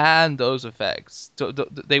man, those effects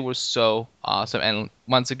they were so awesome. And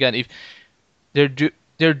once again, if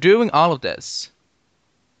they're doing all of this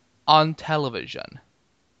on television,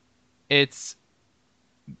 it's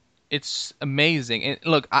it's amazing. And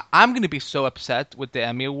look, I'm gonna be so upset with the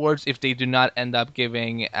Emmy Awards if they do not end up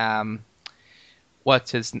giving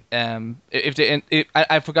what's his if they if,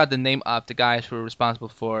 I forgot the name of the guys who are responsible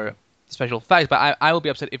for special effects, but I will be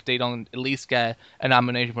upset if they don't at least get a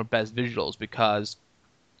nomination for best visuals because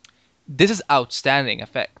this is outstanding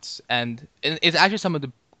effects and it's actually some of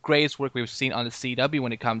the greatest work we've seen on the CW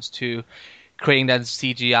when it comes to creating that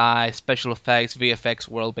CGI special effects VFX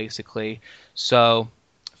world basically. So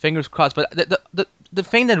fingers crossed. But the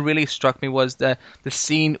thing that really struck me was the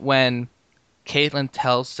scene when Caitlin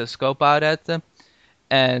tells Cisco about it,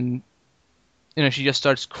 and she just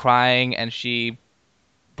starts crying and she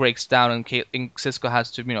breaks down, and Cisco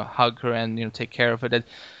has to hug her and take care of it.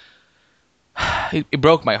 It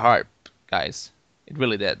broke my heart, guys. It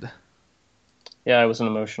really did. Yeah, it was an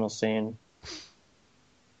emotional scene.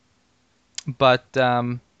 But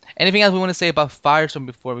anything else we want to say about Firestorm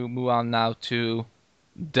before we move on now to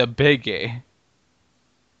the biggie?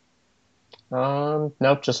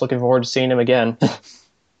 Nope, just looking forward to seeing him again.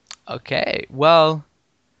 Okay, well,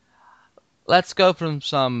 let's go from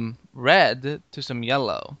some red to some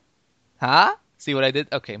yellow. Huh? See what I did?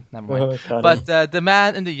 Okay, never mind. Got But it. the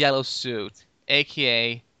man in the yellow suit,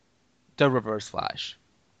 aka the Reverse Flash.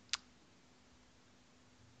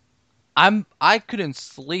 I couldn't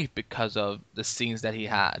sleep because of the scenes that he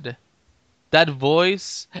had. That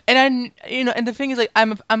voice, and and the thing is, like,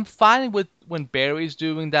 I'm fine with when Barry's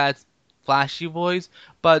doing that flashy voice,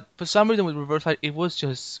 but for some reason with Reverse Flash, it was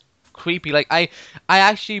just creepy. Like I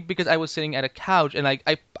actually, because I was sitting at a couch and like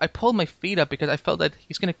I pulled my feet up because I felt that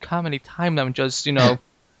he's gonna come any time now and just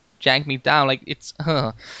jank me down. Like it's,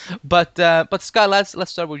 but Scott,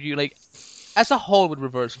 let's start with you. Like as a whole with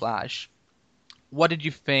Reverse Flash, what did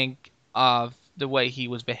you think of the way he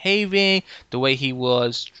was behaving, the way he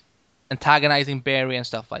was antagonizing Barry and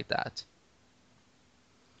stuff like that?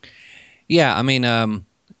 Yeah, I mean,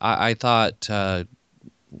 I thought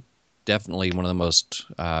definitely one of the most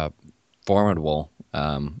formidable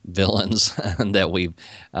villains that we've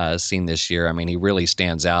seen this year. I mean, he really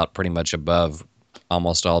stands out pretty much above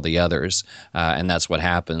almost all the others, and that's what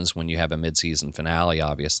happens when you have a mid-season finale.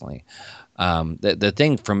 Obviously, the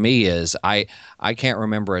thing for me is I can't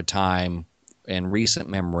remember a time in recent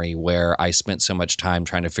memory where I spent so much time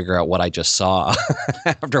trying to figure out what I just saw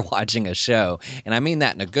after watching a show, and I mean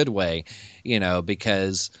that in a good way,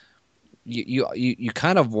 because you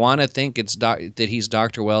kind of want to think that he's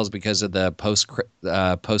Dr. Wells because of the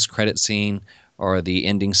post credit scene or the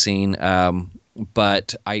ending scene,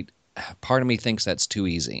 but part of me thinks that's too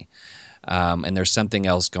easy, and there's something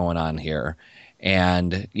else going on here.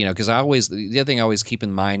 And because the other thing I always keep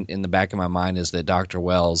in mind in the back of my mind is that Dr.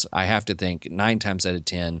 Wells, I have to think 9 times out of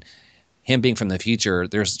 10, him being from the future,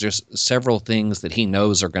 there's just several things that he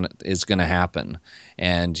knows is gonna happen,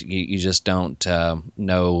 and you just don't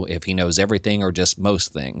know if he knows everything or just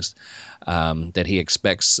most things, that he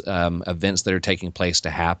expects events that are taking place to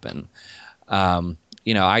happen.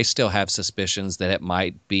 I still have suspicions that it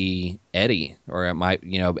might be Eddie, or it might,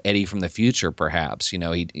 Eddie from the future, perhaps.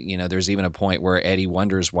 There's even a point where Eddie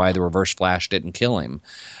wonders why the Reverse Flash didn't kill him.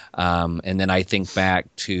 And then I think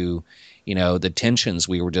back to, the tensions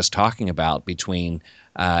we were just talking about between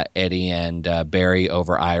Eddie and Barry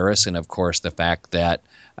over Iris, and of course the fact that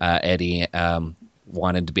Eddie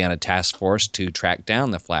wanted to be on a task force to track down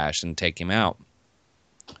the Flash and take him out.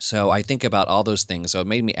 So I think about all those things. So it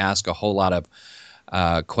made me ask a whole lot of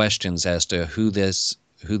questions as to who this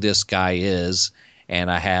guy is, and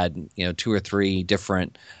I had 2 or 3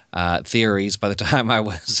 different theories by the time I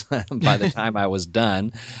was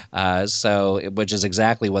done. So which is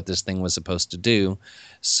exactly what this thing was supposed to do.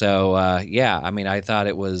 So yeah, I mean, I thought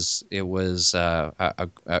it was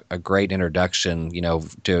a great introduction,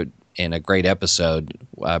 to in a great episode,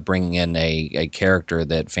 bringing in a character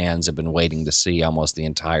that fans have been waiting to see almost the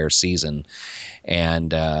entire season.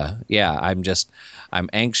 And yeah, I'm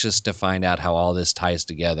anxious to find out how all this ties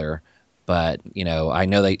together. But I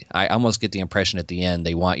know I almost get the impression at the end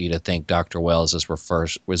they want you to think Dr. Wells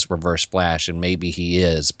was Reverse Flash, and maybe he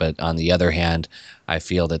is. But on the other hand, I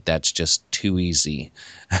feel that that's just too easy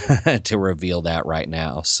to reveal that right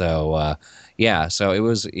now. So yeah, so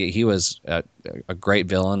he was a great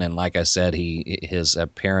villain, and like I said, his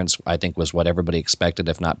appearance I think was what everybody expected,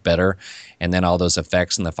 if not better. And then all those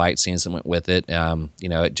effects and the fight scenes that went with it,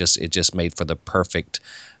 it just made for the perfect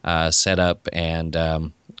setup and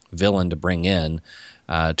villain to bring in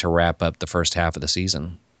to wrap up the first half of the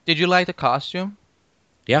season. Did you like the costume?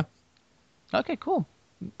 Yeah. Okay, cool.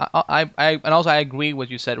 And also I agree with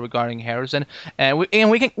what you said regarding Harrison, and we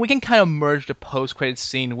can kind of merge the post credit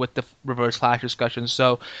scene with the Reverse Flash discussion.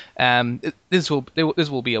 So this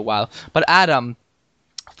will be a while. But Adam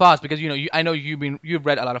Foss, because I know you've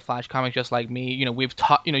read a lot of Flash comics just like me. We've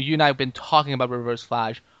talked. You and I have been talking about Reverse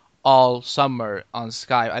Flash all summer on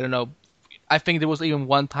Skype. I don't know. I think there was even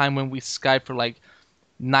one time when we Skyped for like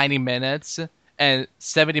 90 minutes, and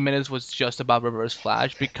 70 minutes was just about Reverse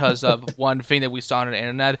Flash because of one thing that we saw on the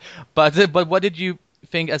internet. But what did you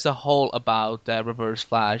think as a whole about Reverse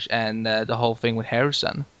Flash and the whole thing with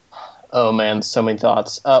Harrison? Oh man, so many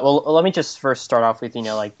thoughts. Well, let me just first start off with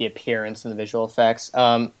like the appearance and the visual effects.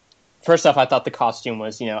 First off, I thought the costume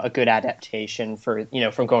was a good adaptation for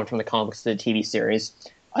from going from the comics to the TV series.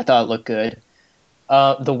 I thought it looked good.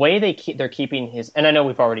 The way they're keeping his, and I know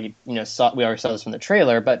we've already we already saw this from the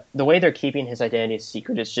trailer, but the way they're keeping his identity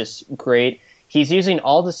secret is just great. He's using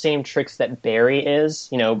all the same tricks that Barry is,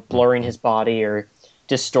 blurring his body or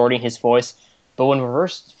distorting his voice. But when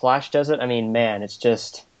Reverse Flash does it, I mean, man, it's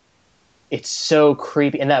so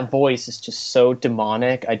creepy, and that voice is just so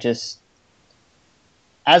demonic.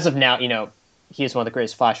 As of now, he is one of the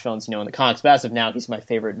greatest Flash villains, in the comics, but as of now, he's my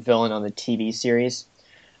favorite villain on the TV series.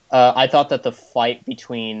 I thought that the fight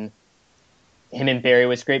between him and Barry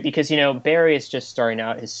was great because, Barry is just starting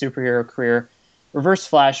out his superhero career. Reverse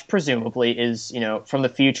Flash, presumably, is, from the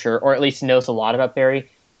future, or at least knows a lot about Barry.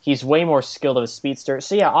 He's way more skilled of a speedster.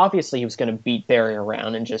 So, yeah, obviously he was going to beat Barry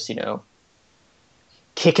around and just,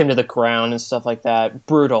 kick him to the ground and stuff like that.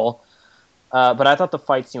 Brutal. But I thought the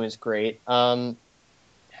fight scene was great.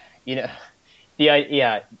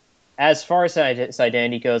 As far as his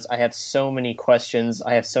identity goes, I have so many questions.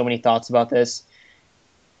 I have so many thoughts about this.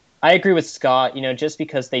 I agree with Scott, just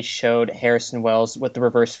because they showed Harrison Wells with the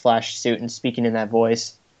Reverse Flash suit and speaking in that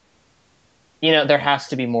voice, there has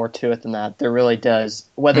to be more to it than that. There really does.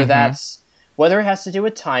 Whether it has to do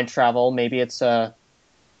with time travel, maybe it's a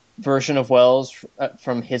version of Wells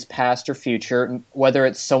from his past or future, whether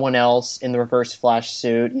it's someone else in the Reverse Flash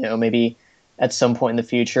suit, maybe at some point in the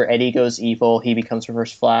future, Eddie goes evil, he becomes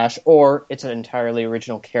Reverse Flash, or it's an entirely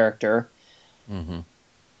original character. Mm-hmm.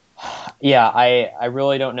 Yeah, I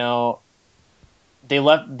really don't know. They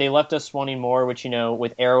left us wanting more, which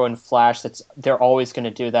with Arrow and Flash, they're always going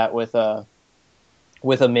to do that with a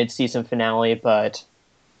mid-season finale. But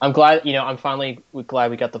I'm glad, I'm finally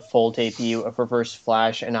glad we got the full debut of Reverse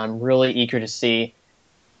Flash, and I'm really eager to see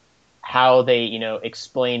how they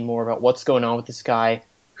explain more about what's going on with this guy,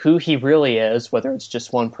 who he really is, whether it's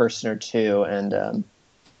just one person or two, and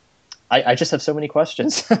I just have so many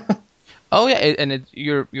questions. Oh yeah,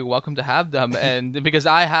 you're welcome to have them, and because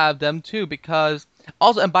I have them too. Because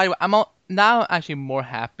also, and by the way, now actually more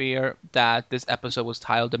happier that this episode was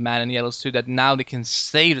titled "The Man in Yellow Suit." That now they can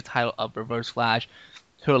save the title of Reverse Flash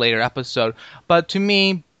to a later episode. But to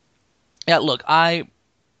me, yeah, look, my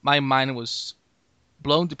mind was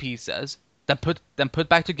blown to pieces, then put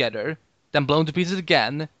back together, then blown to pieces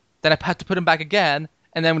again, then I had to put them back again,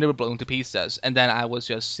 and then they were blown to pieces, and then I was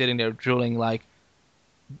just sitting there drooling like,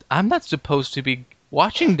 I'm not supposed to be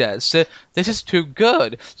watching this. This is too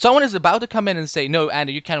good. Someone is about to come in and say, "No,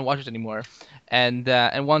 Andy, you can't watch it anymore." And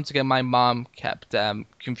once again, my mom kept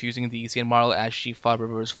confusing DC and Marvel as she thought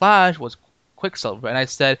Reverse Flash was Quicksilver, and I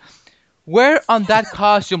said, "Where on that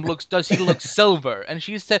costume does he look silver?" And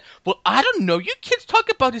she said, "Well, I don't know. You kids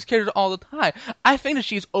talk about these characters all the time." I think that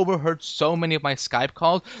she's overheard so many of my Skype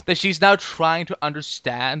calls that she's now trying to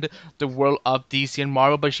understand the world of DC and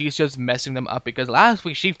Marvel, but she's just messing them up because last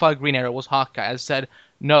week she thought Green Arrow was Hawkeye. I said,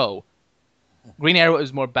 "No, Green Arrow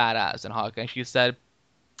is more badass than Hawkeye." And she said,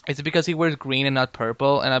 "Is it because he wears green and not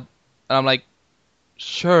purple?" And I'm like,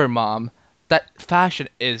 "Sure, Mom. That fashion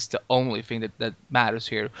is the only thing that matters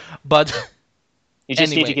here." But You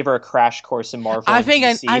just need to Anyway, give her a crash course in Marvel and I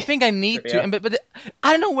DC think I need to, trivia. but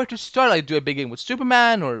I don't know where to start. Like, do I begin with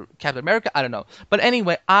Superman or Captain America? I don't know. But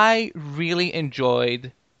anyway, I really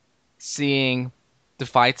enjoyed seeing the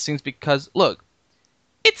fight scenes because look,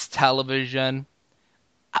 it's television.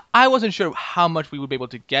 I wasn't sure how much we would be able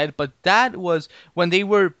to get, but that was when they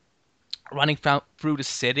were running through the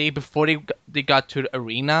city before they got to the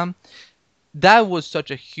arena. That was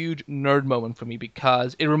such a huge nerd moment for me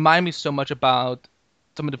because it reminded me so much about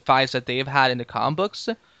some of the fights that they've had in the comic books.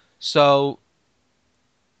 So,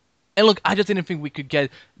 and look, I just didn't think we could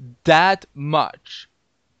get that much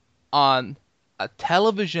on a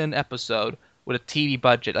television episode with a TV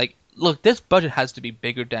budget. Like, look, this budget has to be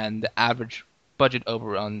bigger than the average budget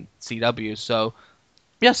over on CW. So,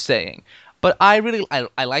 just saying. But I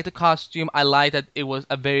like the costume. I like that it was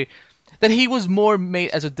a very that he was more made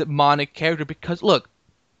as a demonic character because look,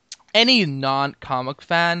 any non-comic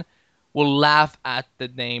fan will laugh at the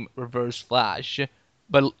name Reverse Flash,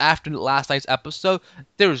 but after last night's episode,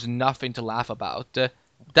 there's nothing to laugh about.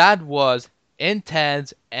 That was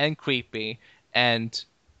intense and creepy, and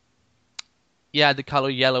yeah, the color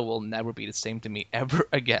yellow will never be the same to me ever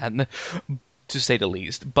again, to say the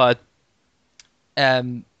least. But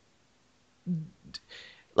um,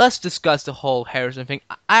 let's discuss the whole Harrison thing.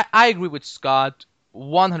 I agree with Scott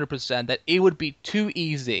 100% that it would be too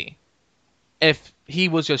easy if he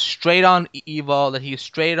was just straight on evil, that he's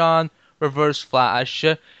straight on Reverse Flash,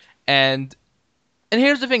 and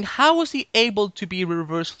here's the thing: how was he able to be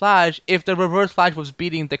Reverse Flash if the Reverse Flash was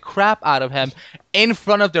beating the crap out of him in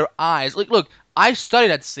front of their eyes? Like, look, I studied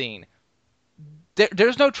that scene.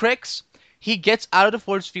 There's no tricks. He gets out of the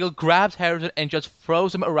force field, grabs Harrison, and just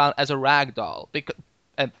throws him around as a rag doll. Because,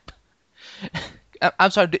 and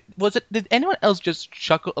I'm sorry. Did anyone else just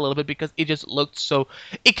chuckle a little bit because it just looked so?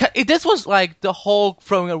 This was like the whole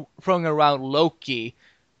throwing around Loki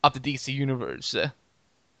of the DC universe.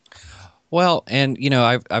 Well, and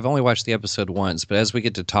I've only watched the episode once, but as we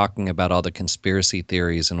get to talking about all the conspiracy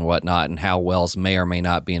theories and whatnot, and how Wells may or may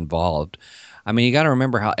not be involved, I mean, you got to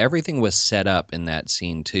remember how everything was set up in that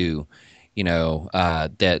scene too.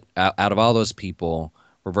 That out of all those people,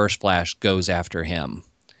 Reverse Flash goes after him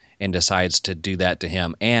and decides to do that to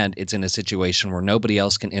him, and it's in a situation where nobody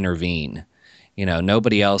else can intervene.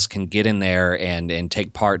 Nobody else can get in there and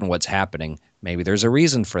take part in what's happening. Maybe there's a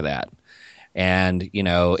reason for that. And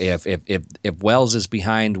if Wells is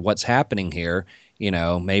behind what's happening here,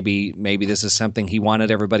 maybe this is something he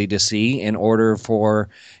wanted everybody to see in order for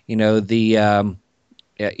the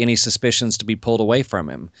any suspicions to be pulled away from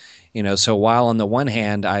him. So while on the one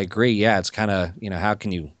hand I agree, yeah, it's kind of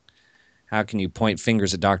how can you point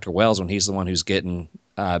fingers at Dr. Wells when he's the one who's getting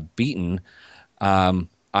beaten?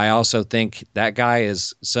 I also think that guy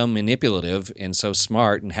is so manipulative and so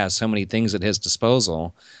smart and has so many things at his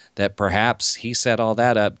disposal that perhaps he set all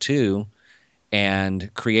that up too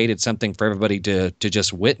and created something for everybody to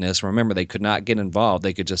just witness. Remember, they could not get involved.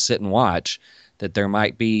 They could just sit and watch. That there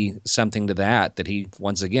might be something to that he,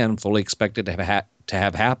 once again, fully expected to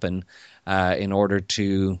have happen in order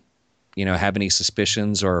to, have any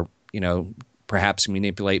suspicions or, perhaps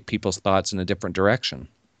manipulate people's thoughts in a different direction.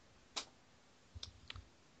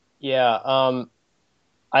 Yeah,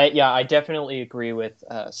 I definitely agree with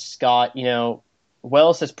Scott.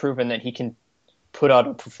 Wells has proven that he can put out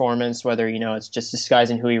a performance, whether it's just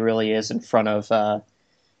disguising who he really is in front of,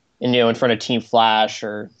 in front of Team Flash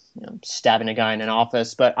or stabbing a guy in an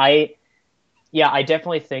office. But I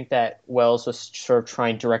definitely think that Wells was sort of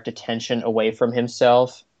trying to direct attention away from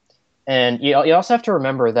himself. And you also have to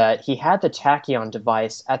remember that he had the tachyon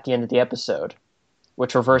device at the end of the episode,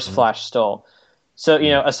 which Reverse Flash stole. So,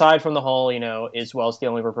 aside from the whole, is Wells the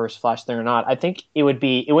only Reverse Flash thing or not, I think it wouldn't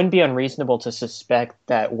be unreasonable to suspect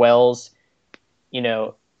that Wells,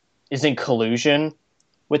 is in collusion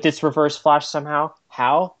with this Reverse Flash somehow.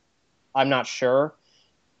 How? I'm not sure.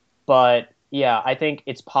 But yeah, I think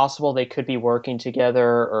it's possible they could be working together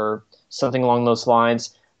or something along those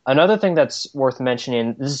lines. Another thing that's worth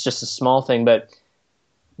mentioning, this is just a small thing, but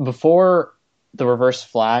before the Reverse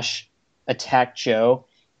Flash attacked Joe,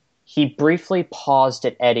 he briefly paused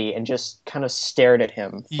at Eddie and just kind of stared at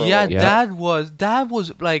him. Yeah, that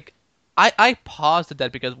was like I paused at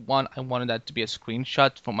that because one, I wanted that to be a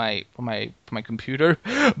screenshot for my computer,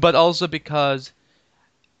 but also because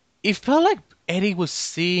it felt like Eddie was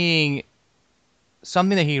seeing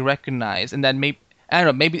something that he recognized, and that maybe I don't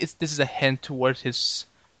know, maybe this is a hint towards his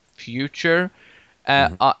future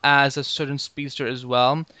as a certain speedster as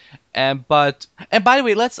well. And by the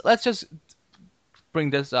way, let's just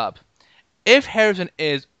bring this up. If Harrison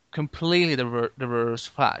is completely the Reverse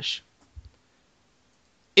Flash,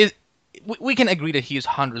 we can agree that he is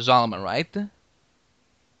Hunter Zolomon, right?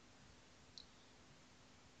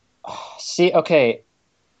 See, okay,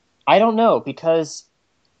 I don't know because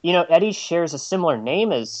Eddie shares a similar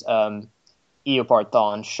name as Eobard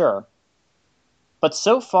Thawne, sure, but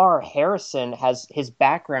so far Harrison has his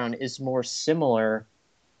background is more similar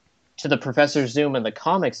to the Professor Zoom in the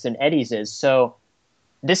comics than Eddie's is. So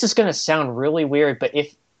this is going to sound really weird, but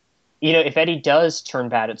if Eddie does turn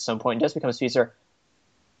bad at some point and does become a speedster,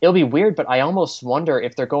 it'll be weird, but I almost wonder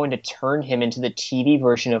if they're going to turn him into the TV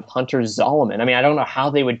version of Hunter Zolomon. I mean, I don't know how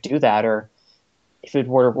they would do that or if it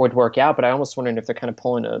would work out, but I almost wondering if they're kind of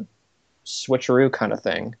pulling a switcheroo kind of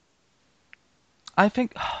thing. I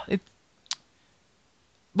think it.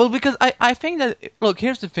 Well, because I think that look,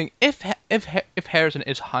 here's the thing: if Harrison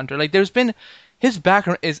is Hunter, like there's been his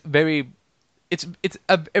background is very, it's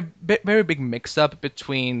a very big mix up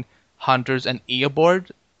between Hunters and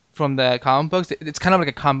Eobard from the comic books. It's kind of like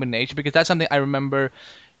a combination because that's something I remember.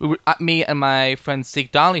 Me and my friend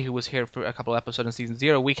Zeke Donnelly, who was here for a couple of episodes in season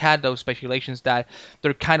 0, we had those speculations that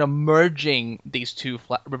they're kind of merging these two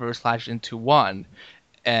Reverse Flash into one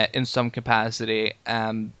in some capacity.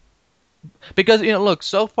 Because look,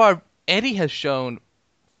 so far Eddie has shown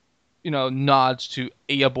nods to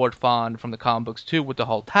Eobard Thawne from the comic books too, with the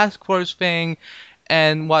whole task force thing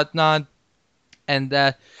and whatnot. And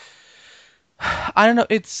I don't know.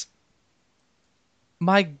 It's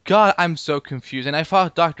my God, I'm so confused. And I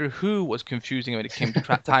thought Doctor Who was confusing when it came to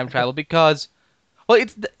time travel because, well,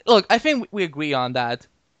 look. I think we agree on that.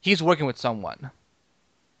 He's working with someone.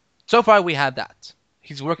 So far, we had that.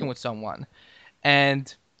 He's working with someone,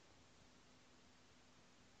 and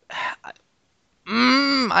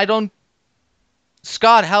I don't.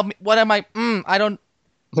 Scott, help me. What am I? I don't.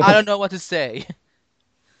 I don't know what to say.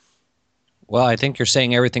 Well, I think you're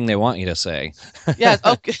saying everything they want you to say. Yes.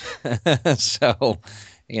 Okay. So,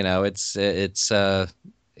 it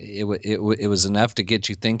was enough to get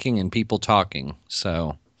you thinking and people talking.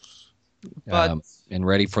 So, But and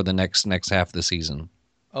ready for the next half of the season.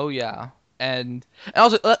 oh yeah, and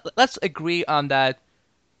also let's agree on that.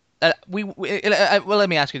 Well, let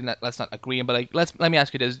me ask you. Let's not agree, but like, let me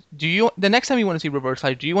ask you this: Do you the next time you want to see Reverse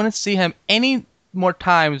Flash, do you want to see him any more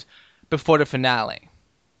times before the finale?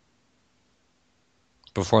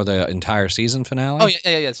 Before the entire season finale? Oh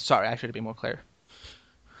yeah. Sorry, I should be more clear.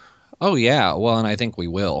 Oh yeah. Well, and I think we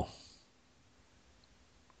will.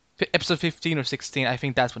 Episode 15 or 16, I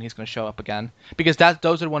think that's when he's going to show up again because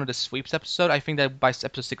those are one of the sweeps episode. I think that by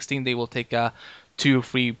episode 16 they will take a 2 or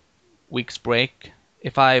 3 weeks break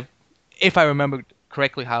if I remember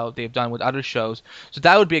correctly how they've done with other shows. So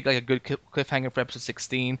that would be like a good cliffhanger for episode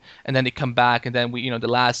 16, and then they come back, and then the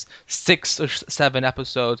last 6 or 7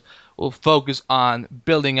 episodes will focus on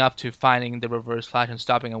building up to finding the Reverse Flash and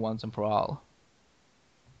stopping it once and for all.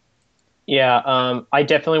 Yeah, I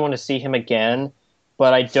definitely want to see him again,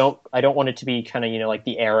 but I don't want it to be kind of like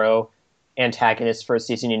the Arrow antagonists for a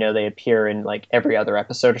season. They appear in like every other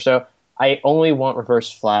episode or so. I only want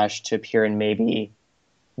Reverse Flash to appear in maybe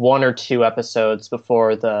 1 or 2 episodes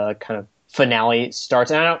before the kind of finale starts.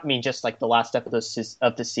 And I don't mean just like the last episode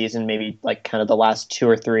of the season, maybe like kind of the last 2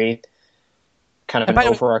 or 3, kind of And an by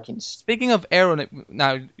the way, overarching. speaking of Arrow,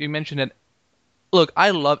 now you mentioned it. Look, I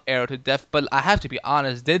love Arrow to death, but I have to be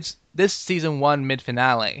honest. This season 1 mid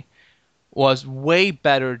finale was way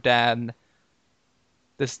better than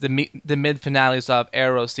the mid finales of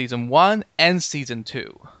Arrow season 1 and season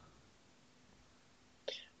 2.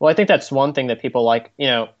 Well, I think that's one thing that people like,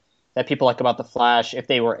 that people like about the Flash. If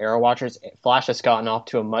they were Arrow watchers, Flash has gotten off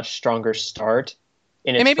to a much stronger start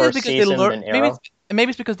in And its maybe it's first because they season learned. than Arrow. Maybe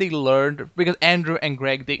it's because they learned because Andrew and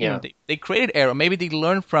Greg Yeah. they created Arrow. Maybe they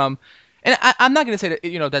learned from. And I'm not gonna say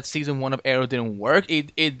that that season 1 of Arrow didn't work.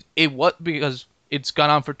 It was because it's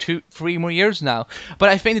gone on for 2-3 more years now. But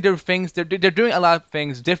I think that there are things they're doing a lot of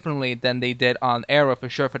things differently than they did on Arrow for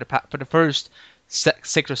sure for the first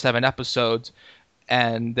 6 or 7 episodes,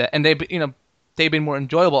 and they've been more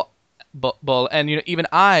enjoyable. But and even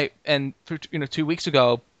I and 2 weeks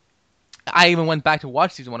ago. I even went back to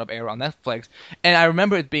watch season 1 of Arrow on Netflix, and I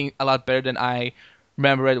remember it being a lot better than I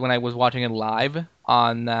remember it when I was watching it live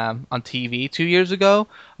on TV 2 years ago.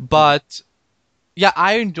 But yeah,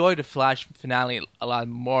 I enjoyed the Flash finale a lot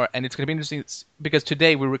more, and it's gonna be interesting because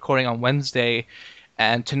today we're recording on Wednesday,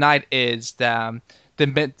 and tonight is the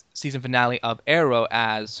mid-season finale of Arrow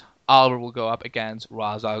as Oliver will go up against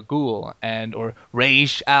Ra's al Ghul or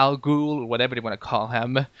Raish al Ghul or whatever they want to call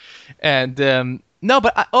him, and no,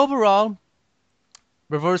 but overall,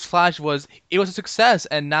 Reverse Flash was a success,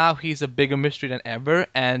 and now he's a bigger mystery than ever.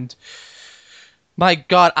 And My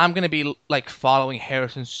God, I'm gonna be like following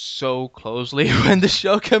Harrison so closely when the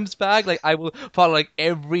show comes back. Like I will follow like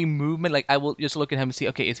every movement. Like I will just look at him and see,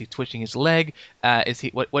 okay, is he twitching his leg? Is he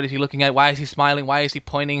what is he looking at? Why is he smiling? Why is he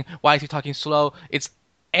pointing? Why is he talking slow? It's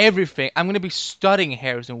everything. I'm gonna be studying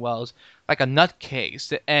Harrison Wells like a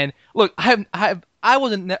nutcase. And look, I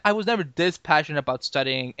was never this passionate about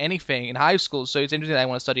studying anything in high school. So it's interesting that I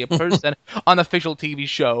want to study a person on a fictional TV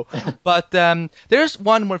show. But there's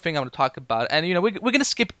one more thing I want to talk about, and we're gonna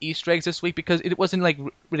skip Easter eggs this week because it wasn't like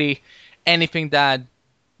really anything that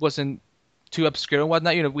wasn't too obscure and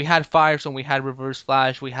whatnot. We had Firestone, we had Reverse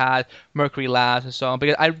Flash, we had Mercury Labs, and so on.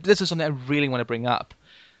 Because this is something I really want to bring up,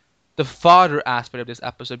 the father aspect of this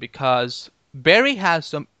episode, because Barry has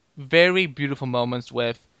some very beautiful moments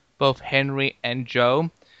with both Henry and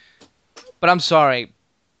Joe. But I'm sorry,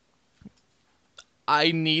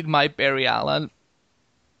 I need my Barry Allen.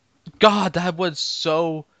 God, that was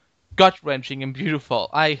so gut wrenching and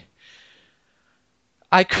beautiful.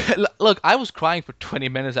 Look, I was crying for 20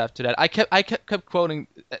 minutes after that. I kept quoting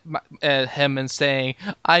him and saying,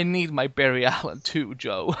 "I need my Barry Allen too,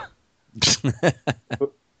 Joe."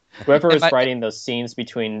 Whoever And was writing those scenes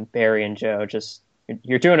between Barry and Joe, just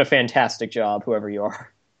you're doing a fantastic job, whoever you are.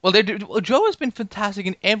 well, Joe has been fantastic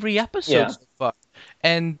in every episode Yeah. so far.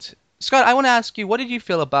 And Scott, I want to ask you, what did you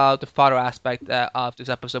feel about the father aspect of this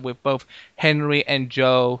episode with both Henry and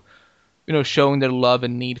Joe, showing their love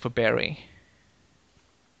and need for Barry?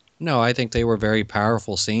 No, I think they were very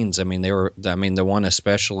powerful scenes. I mean, the one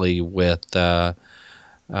especially with John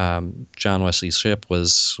Wesley Shipp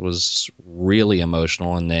was really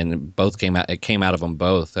emotional, and then it came out of them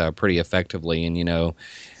both pretty effectively. And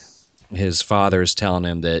his father's telling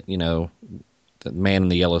him that the man in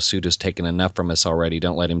the yellow suit has taken enough from us already.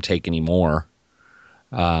 Don't let him take any more.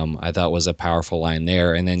 I thought was a powerful line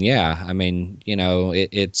there. And then I mean,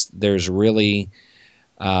 there's really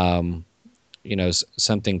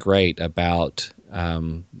something great about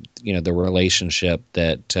the relationship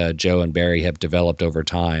that Joe and Barry have developed over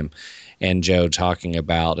time, and Joe talking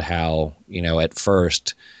about how at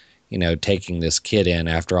first taking this kid in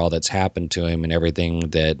after all that's happened to him and everything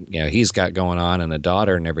that he's got going on and a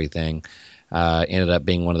daughter and everything ended up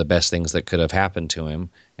being one of the best things that could have happened to him,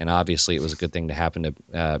 and obviously it was a good thing to happen to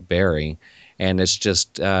Barry. And it's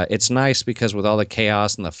just it's nice because with all the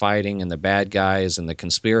chaos and the fighting and the bad guys and the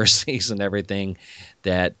conspiracies and everything,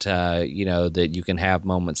 that that you can have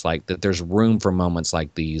moments like that. There's room for moments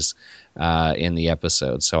like these in the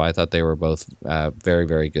episode. So I thought they were both very,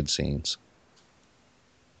 very good scenes.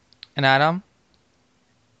 And Adam?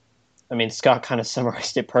 I mean, Scott kind of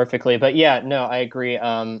summarized it perfectly, but yeah, no, I agree.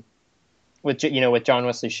 With John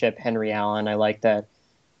Wesley Shipp, Henry Allen, I like that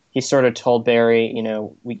he sort of told Barry,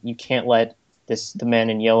 you can't let the man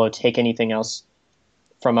in yellow take anything else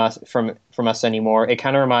from us anymore. It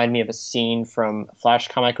kind of reminded me of a scene from a Flash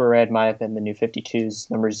comic we read, might have been the New 52's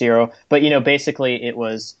number 0, but basically it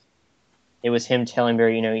was him telling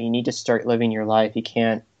Barry, you need to start living your life. You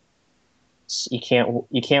can't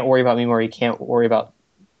worry about me more. You can't worry about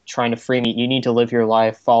trying to free me. You need to live your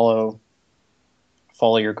life, follow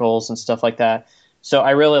your goals and stuff like that. So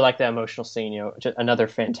I really like that emotional scene. Just another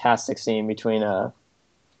fantastic scene between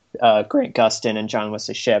Grant Gustin and John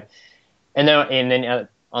Wesley Shipp. And then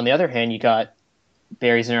on the other hand, you got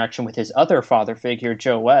Barry's interaction with his other father figure,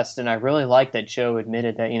 Joe West. And I really like that Joe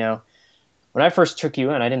admitted that, when I first took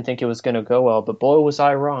you in, I didn't think it was going to go well, but boy, was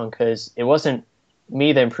I wrong, because it wasn't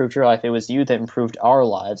me that improved your life. It was you that improved our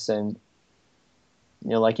lives. And,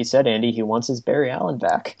 like you said, Andy, he wants his Barry Allen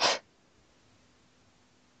back.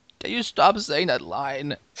 Can you stop saying that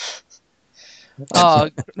line?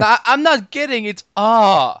 I'm not kidding. It's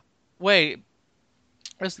wait.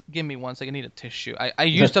 Just give me 1 second. I need a tissue. I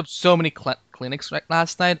used up so many clinics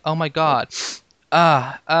last night. Oh my God.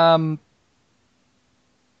 But I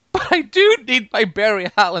do need my Barry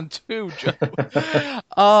Allen too, Joe.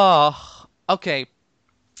 Okay.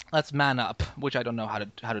 Let's man up, which I don't know how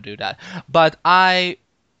to do that. But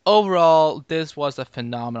overall, this was a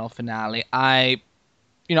phenomenal finale. I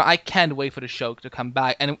can't wait for the show to come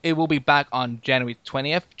back, and it will be back on January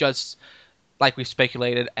 20th, just like we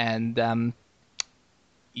speculated. And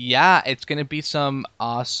it's gonna be some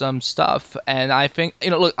awesome stuff. And I think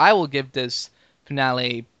look, I will give this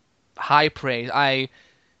finale high praise. I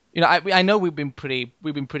know we've been pretty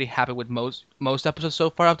happy with most episodes so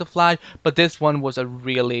far of The Flash, but this one was a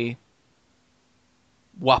really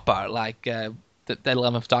whopper, like the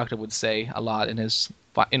 11th Doctor would say a lot in his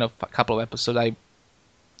couple of episodes.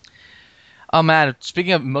 Oh man,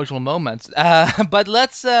 speaking of emotional moments, but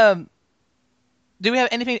let's. Do we have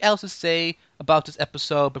anything else to say about this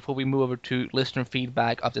episode before we move over to listener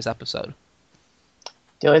feedback of this episode?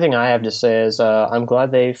 The only thing I have to say is I'm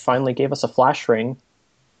glad they finally gave us a flash ring.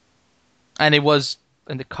 And it was,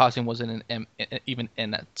 and the costume wasn't even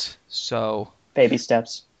in it. So Baby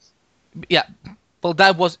steps. yeah, well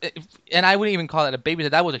that was, and I wouldn't even call it a baby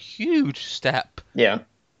step. That was a huge step. Yeah.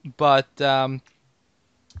 But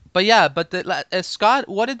yeah, but Scott,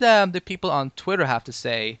 what did the people on Twitter have to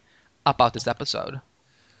say about this episode?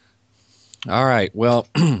 All right. Well,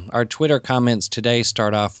 our Twitter comments today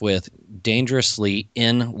start off with Dangerously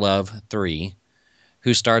in Love 3,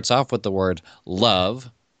 who starts off with the word love,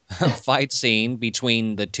 fight scene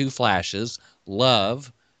between the two Flashes,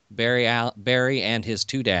 love, Barry and his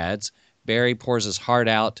two dads. Barry pours his heart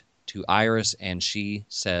out to Iris and she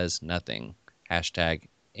says nothing. Hashtag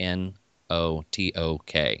NOTOK.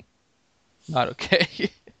 Not okay.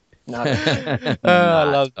 Not okay. I Not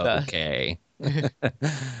love that. okay.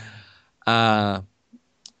 Uh,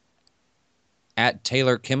 at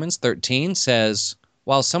Taylor Kimmons 13 says,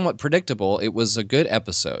 while somewhat predictable, it was a good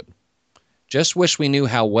episode. Just wish we knew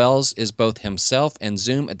how Wells is both himself and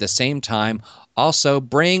Zoom at the same time. Also,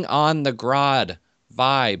 bring on the Grodd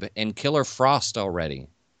vibe and Killer Frost already.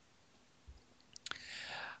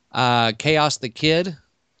 Chaos the Kid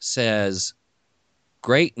says,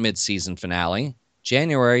 great mid-season finale.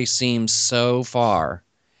 January seems so far.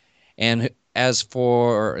 And as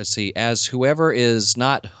for, let's see, as whoever is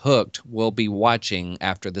not hooked will be watching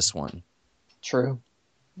after this one. True.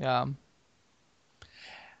 Yeah.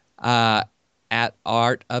 At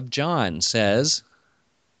Art of John says,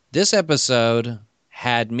 this episode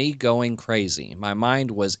had me going crazy. My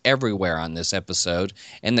mind was everywhere on this episode,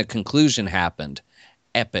 and the conclusion happened.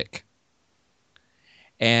 Epic.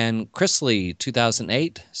 And Chrisley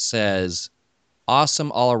 2008 says,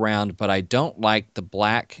 awesome all around, but I don't like the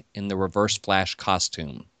black in the Reverse Flash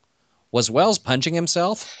costume. Was Wells punching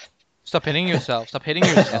himself? Stop hitting yourself. Stop hitting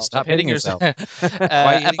yourself. Stop hitting yourself. Why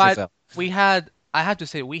are you hitting but yourself? I have to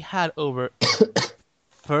say, we had over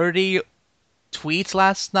 30 tweets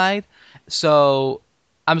last night. So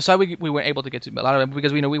I'm sorry we weren't able to get to a lot of them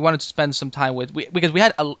because we wanted to spend some time because we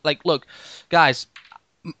had look, guys,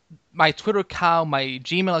 my Twitter account, my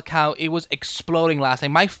Gmail account, it was exploding last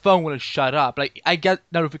night. My phone wouldn't shut up. Like I get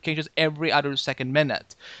notifications every other second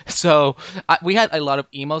minute. So we had a lot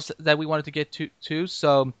of emails that we wanted to get to too.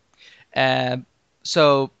 So um,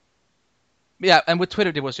 so yeah, and with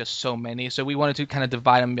Twitter there was just so many. So we wanted to kind of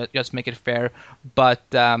divide them, just make it fair. But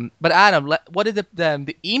Adam, what did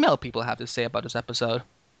the email people have to say about this episode?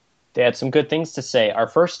 They had some good things to say. Our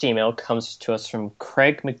first email comes to us from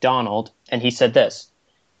Craig McDonald, and he said this.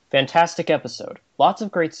 Fantastic episode. Lots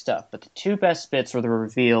of great stuff, but the two best bits were the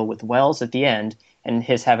reveal with Wells at the end and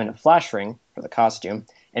his having a flash ring for the costume,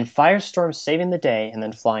 and Firestorm saving the day and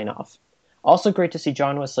then flying off. Also great to see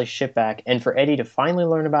John Wesley ship back and for Eddie to finally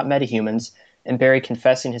learn about metahumans and Barry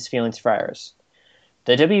confessing his feelings for Iris.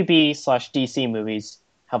 The WB/DC movies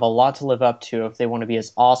have a lot to live up to if they want to be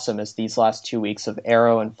as awesome as these last 2 weeks of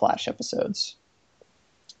Arrow and Flash episodes.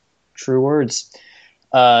 True words.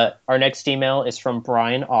 Our next email is from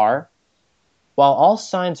Brian R. While all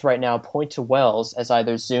signs right now point to Wells as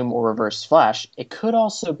either Zoom or Reverse Flash, it could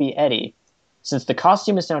also be Eddie. Since the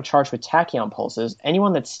costume is now charged with tachyon pulses,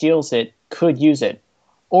 anyone that steals it could use it,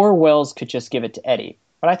 or Wells could just give it to Eddie,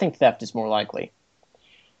 but I think theft is more likely.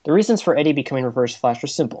 The reasons for Eddie becoming Reverse Flash are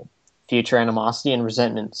simple. Future animosity and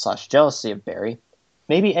resentment/jealousy of Barry.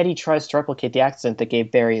 Maybe Eddie tries to replicate the accident that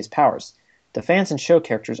gave Barry his powers. The fans and show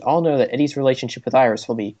characters all know that Eddie's relationship with Iris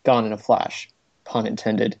will be gone in a flash. Pun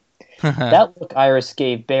intended. That look Iris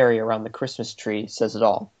gave Barry around the Christmas tree says it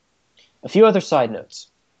all. A few other side notes.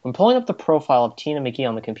 When pulling up the profile of Tina McGee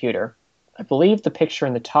on the computer, I believe the picture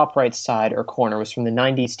in the top right side or corner was from the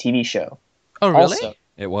 90s TV show. Oh, really? Also,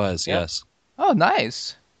 It was, Yep. yes. Oh,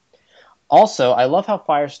 nice. Also, I love how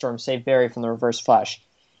Firestorm saved Barry from the Reverse Flash.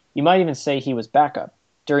 You might even say he was backup.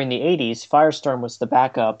 During the 80s, Firestorm was the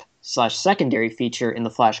backup/secondary feature in the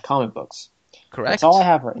Flash comic books. Correct. That's all I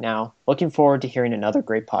have right now. Looking forward to hearing another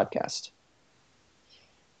great podcast.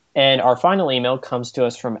 And our final email comes to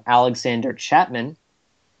us from Alexander Chapman.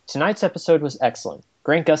 Tonight's episode was excellent.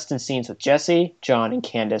 Grant Gustin's scenes with Jesse, John, and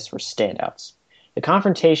Candace were standouts. The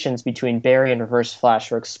confrontations between Barry and Reverse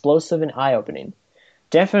Flash were explosive and eye-opening.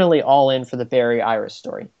 Definitely all in for the Barry Iris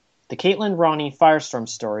story. The Caitlin Ronnie Firestorm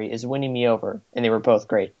story is winning me over, and they were both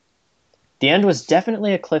great. The end was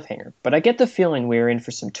definitely a cliffhanger, but I get the feeling we are in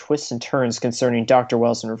for some twists and turns concerning Dr.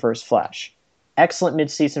 Wells and Reverse Flash. Excellent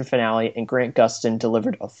mid-season finale, and Grant Gustin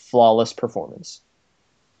delivered a flawless performance.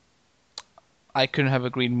 I couldn't have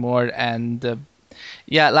agreed more. And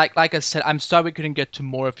yeah, like I said, I'm sorry we couldn't get to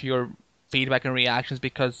more of your feedback and reactions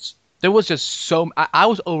because there was just I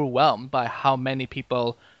was overwhelmed by how many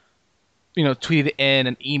people tweeted in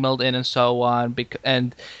and emailed in and so on.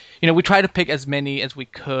 And we tried to pick as many as we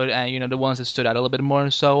could, and the ones that stood out a little bit more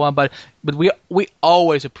and so on. But we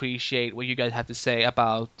always appreciate what you guys have to say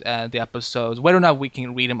about the episodes, whether or not we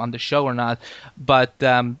can read them on the show or not. But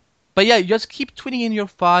yeah, just keep tweeting in your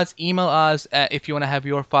thoughts. Email us if you want to have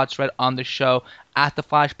your thoughts read on the show at the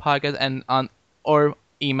Flash Podcast or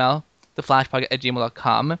email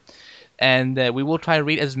theflashpodcast@gmail.com. And we will try to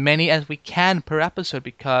read as many as we can per episode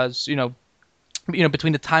because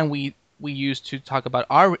between the time we use to talk about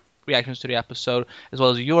our reactions to the episode as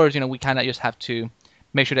well as yours, we kind of just have to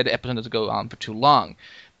make sure that the episode doesn't go on for too long.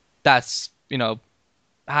 That's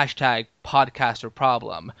hashtag podcaster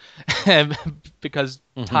problem because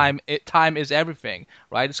time is everything,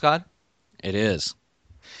 right, Scott? It is.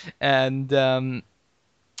 And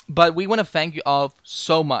but we want to thank you all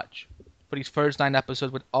so much for these first 9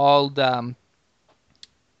 episodes with all the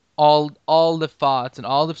thoughts and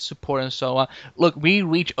all the support and so on. Look, we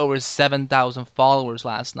reached over 7,000 followers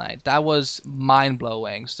last night. That was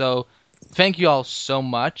mind-blowing. So thank you all so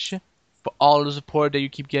much for all the support that you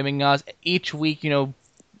keep giving us. Each week,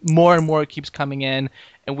 more and more keeps coming in,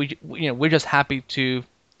 and we're just happy to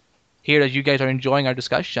hear that you guys are enjoying our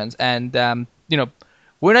discussions. And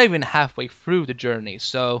we're not even halfway through the journey,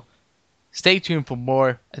 so stay tuned for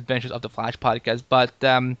more adventures of the Flash podcast. But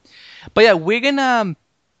yeah, we're gonna.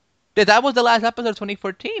 That was the last episode of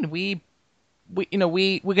 2014. We're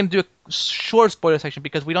gonna do a short spoiler section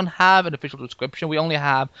because we don't have an official description. We only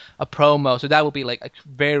have a promo, so that will be like a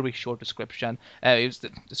very short description. It's the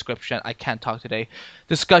description. I can't talk today.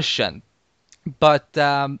 Discussion, but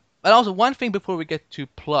also one thing before we get to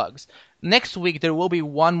plugs. Next week there will be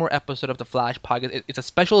one more episode of the Flash podcast. It's a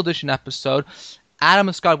special edition episode. Adam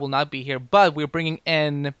and Scott will not be here, but we're bringing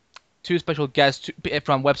in 2 special guests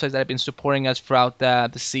from websites that have been supporting us throughout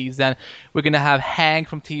the season. We're going to have Hank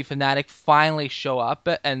from TV Fanatic finally show up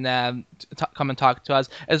and come and talk to us,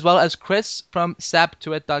 as well as Chris from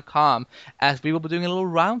saptoit.com, as we will be doing a little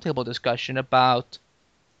roundtable discussion about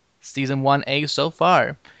Season 1A so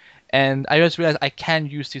far. And I just realized I can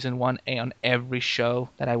use Season 1A on every show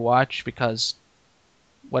that I watch because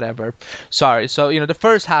whatever. Sorry. So, the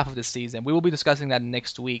first half of the season, we will be discussing that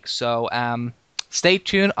next week. So, stay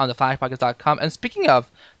tuned on theflashpodcast.com. And speaking of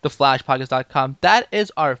theflashpodcast.com, that is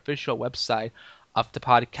our official website of the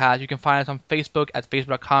podcast. You can find us on Facebook at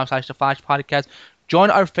facebook.com/theflashpodcast.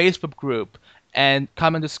 Join our Facebook group and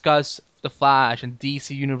come and discuss the Flash and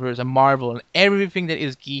DC Universe and Marvel and everything that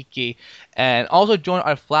is geeky. And also join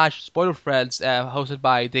our Flash spoiler threads hosted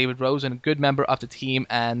by David Rosen, a good member of the team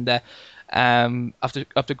and of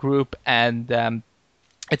the group. And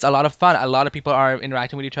it's a lot of fun. A lot of people are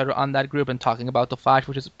interacting with each other on that group and talking about the Flash,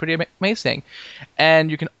 which is pretty amazing.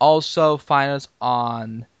 And you can also find us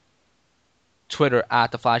on Twitter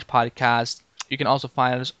at the Flash Podcast. You can also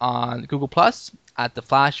find us on Google Plus at the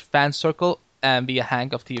Flash Fan Circle and via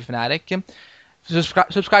Hank of TV Fanatic.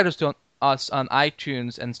 Subscribe to us on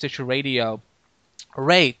iTunes and Stitcher Radio.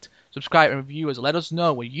 Rate, subscribe, and review us. Let us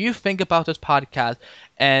know what you think about this podcast.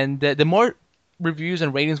 And the more reviews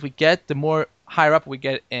and ratings we get, the more higher up we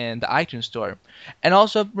get in the iTunes store. And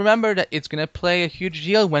also remember that it's going to play a huge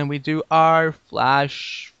deal when we do our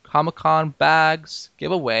Flash Comic-Con bags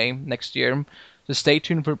giveaway next year. So stay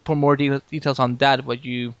tuned for more details on that, what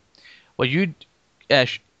you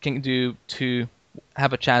can do to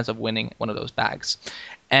have a chance of winning one of those bags.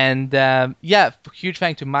 And huge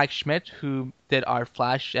thank to Mike Schmidt, who did our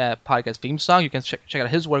Flash podcast theme song. You can check out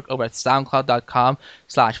his work over at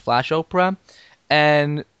soundcloud.com/flashopera.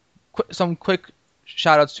 And some quick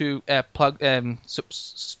shout-outs to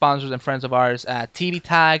sponsors and friends of ours, TV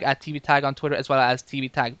Tag at TV Tag on Twitter, as well as TV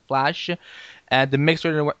Tag Flash, and the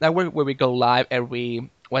Mixer Network, where we go live every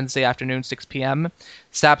Wednesday afternoon, 6 p.m.,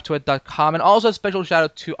 saptoit.com. And also a special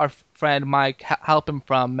shout-out to our friend Mike Halpin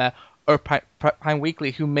from Prime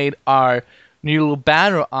Weekly, who made our new little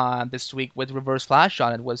banner on this week with Reverse Flash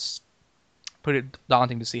on it. It was pretty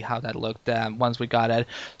daunting to see how that looked once we got it.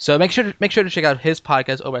 So make sure to check out his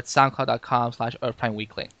podcast over at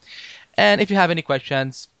soundcloud.com/EarthPrimeWeekly. And if you have any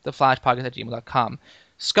questions, theflashpodcast@gmail.com.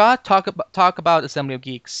 Scott, talk about Assembly of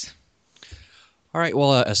Geeks. All right,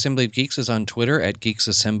 well, Assembly of Geeks is on Twitter at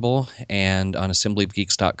GeeksAssemble and on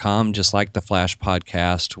assemblyofgeeks.com. Just like the Flash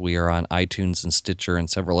podcast, we are on iTunes and Stitcher and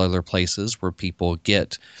several other places where people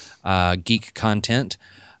get geek content.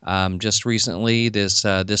 Just recently,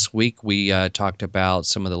 this week, we talked about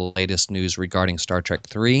some of the latest news regarding Star Trek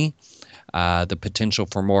III, the potential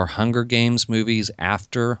for more Hunger Games movies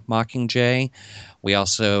after Mockingjay. We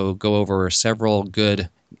also go over several good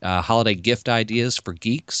holiday gift ideas for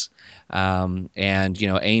geeks. And,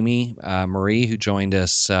 Amy Marie, who joined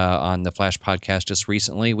us on the Flash podcast just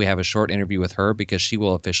recently, we have a short interview with her because she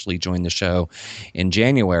will officially join the show in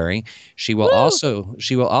January. She will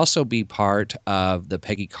also be part of the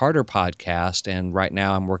Peggy Carter podcast. And right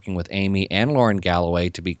now I'm working with Amy and Lauren Galloway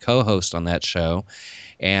to be co-host on that show.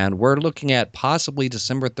 And we're looking at possibly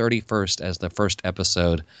December 31st as the first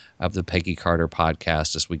episode of the Peggy Carter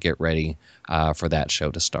podcast as we get ready for that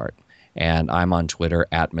show to start. And I'm on Twitter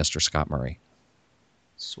at Mr. Scott Murray.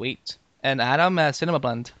 Sweet. And Adam, Cinema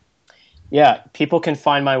Blend. Yeah, people can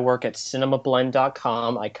find my work at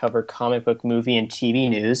cinemablend.com. I cover comic book, movie, and TV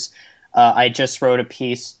news. I just wrote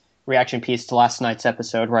a reaction piece to last night's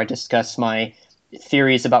episode where I discussed my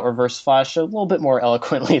theories about Reverse Flash a little bit more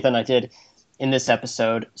eloquently than I did in this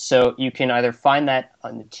episode. So you can either find that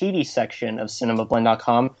on the TV section of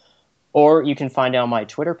cinemablend.com, or you can find it on my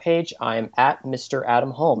Twitter page. I'm at Mr.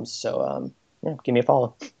 Adam Holmes. So give me a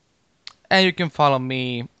follow. And you can follow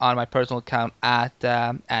me on my personal account at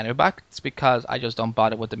Anubuck. It's because I just don't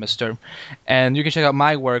bother with the Mr. And you can check out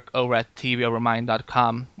my work over at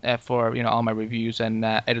tvovermind.com for all my reviews and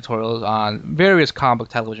editorials on various comic book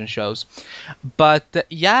television shows. But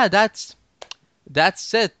that's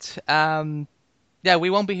it. We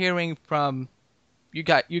won't be hearing from you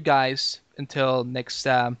guys until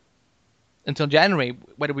until January,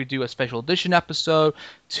 whether we do a special edition episode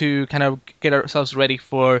to kind of get ourselves ready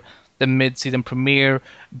for the mid-season premiere.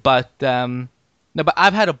 But but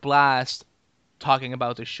I've had a blast talking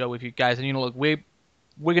about the show with you guys, and look, we're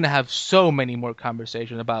gonna have so many more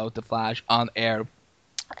conversations about the Flash on air,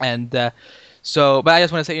 and but I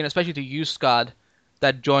just want to say, especially to you, Scott,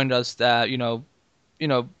 that joined us,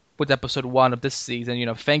 with episode 1 of this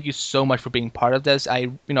season. Thank you so much for being part of this.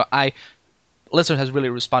 Listener has really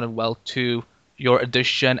responded well to your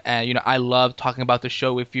addition, and I love talking about the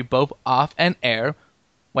show with you both off and air.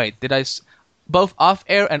 Wait, both off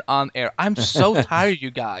air and on air? I'm so tired, you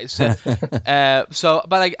guys.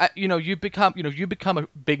 You've become a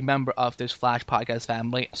big member of this Flash podcast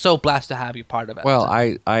family. So blessed to have you part of it. Well,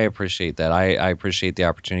 I appreciate that. I appreciate the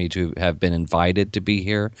opportunity to have been invited to be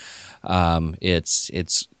here. It's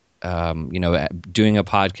doing a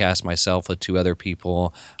podcast myself with 2 other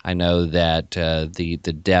people, I know that the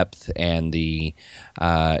depth and the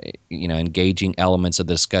engaging elements of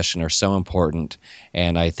the discussion are so important,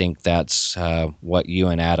 and I think that's what you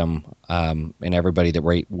and Adam and everybody that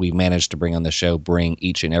we manage to bring on the show bring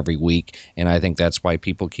each and every week, and I think that's why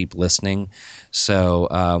people keep listening. So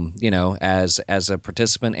as a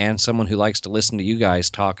participant and someone who likes to listen to you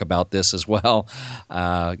guys talk about this as well,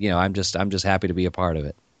 I'm just happy to be a part of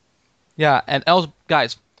it. Yeah, and else,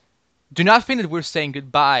 guys, do not think that we're saying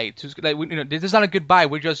goodbye to. This is not a goodbye.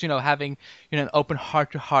 We're just having an open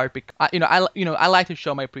heart to heart. I like to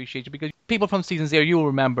show my appreciation because people from season 0, you will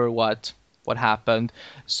remember what happened.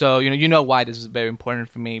 So you know why this is very important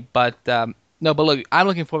for me. But look, I'm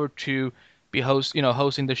looking forward to be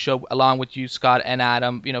hosting the show along with you, Scott and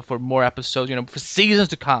Adam. For more episodes. For seasons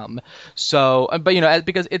to come. So, but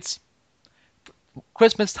because it's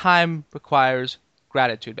Christmas time requires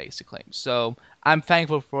gratitude, basically. So I'm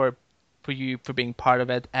thankful for you for being part of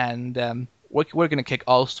it, and we're gonna kick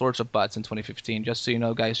all sorts of butts in 2015. Just so you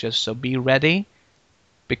know, guys, just so be ready,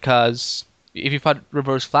 because if you thought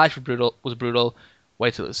Reverse Flash was brutal,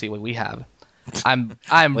 wait till you see what we have. I'm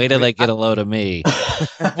wait till they get a load of me.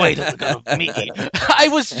 Wait till they get a load of me. I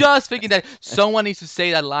was just thinking that someone needs to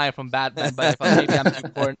say that line from Batman, but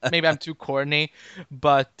maybe I'm too corny.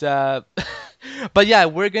 But but yeah,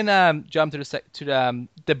 we're gonna jump to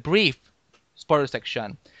the brief spoiler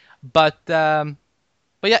section. But yeah,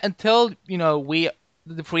 until the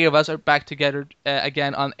 3 of us are back together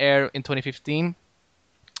again on air in 2015.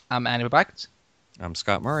 I'm Annie Babacht. I'm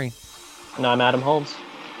Scott Murray. And I'm Adam Holmes.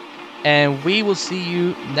 And we will see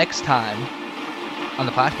you next time on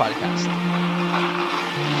the Flash Podcast.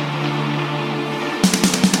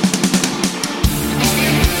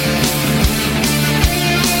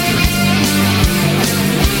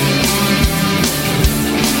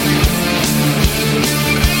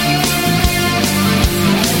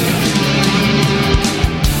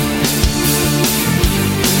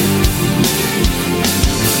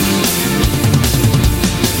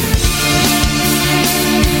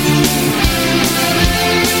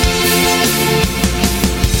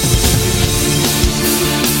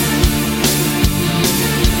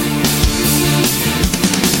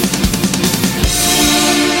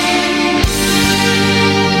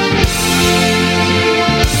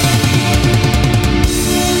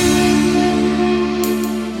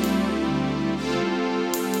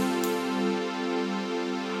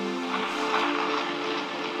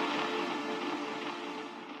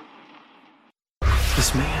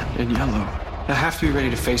 This man in yellow. I have to be ready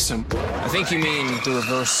to face him. I think you mean the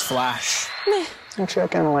Reverse Flash. Actually, I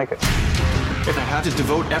kind of like it. If I have to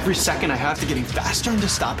devote every second I have to getting faster into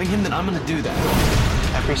stopping him, then I'm gonna do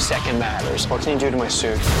that. Every second matters. What can you do to my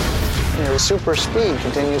suit? The super speed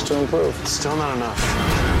continues to improve. It's still not enough.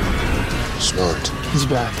 Snort. He's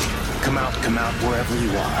back. Come out wherever you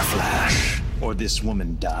are, Flash, or this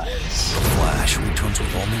woman dies. Flash returns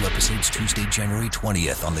with all new episodes Tuesday, January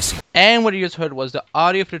 20th on the And what you just heard was the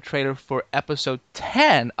audio for the trailer for episode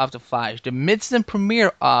 10 of The Flash, the mid-season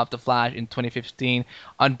premiere of The Flash in 2015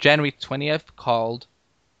 on January 20th, called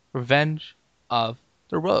Revenge of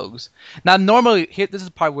the Rogues. Now, normally, this is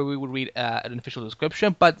the part where we would read an official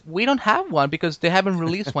description, but we don't have one because they haven't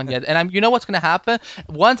released one yet. And you know what's going to happen?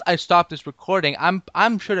 Once I stop this recording,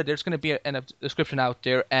 I'm sure that there's going to be a description out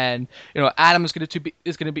there, and Adam is going to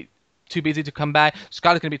be too busy to come back.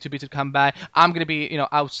 Scott is going to be too busy to come back. I'm going to be,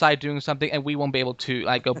 outside doing something, and we won't be able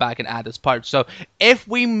to go back and add this part. So if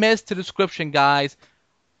we missed the description, guys,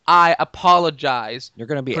 I apologize. You're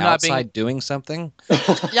going to be outside doing something?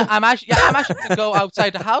 Yeah, I'm actually going to go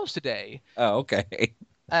outside the house today. Oh, okay.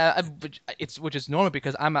 Which is normal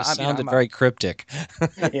because I'm sounded very cryptic.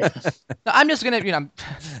 Yeah. No, I'm just going to,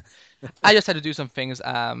 I just had to do some things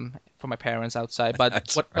for my parents outside,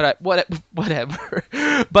 but whatever.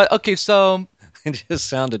 But okay, so it just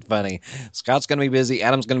sounded funny. Scott's going to be busy,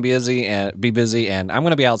 Adam's going to be busy, and I'm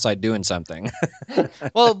going to be outside doing something.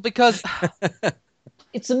 Well, because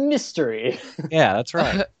It's a mystery. Yeah, that's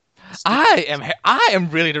right. I am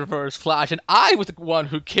really the Reverse Flash, and I was the one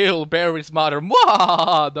who killed Barry's mother.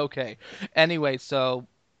 Mwah! Okay. Anyway, so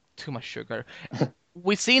too much sugar.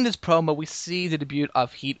 We see in this promo, we see the debut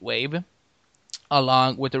of Heatwave,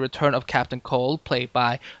 along with the return of Captain Cold, played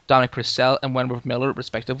by Dominic Purcell and Wentworth Miller,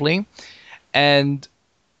 respectively. And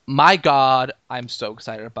my God, I'm so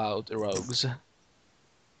excited about the Rogues.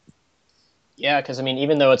 Yeah, because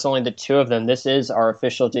even though it's only the two of them, this is our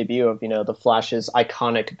official debut of the Flash's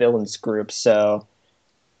iconic villains group. So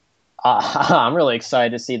I'm really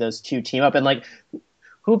excited to see those two team up. And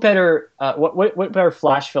who better? What better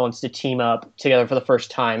Flash villains to team up together for the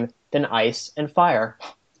first time than Ice and Fire?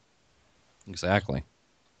 Exactly.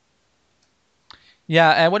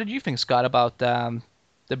 Yeah, and what did you think, Scott, about the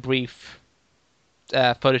brief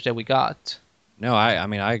footage that we got? No,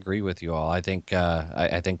 I agree with you all. I think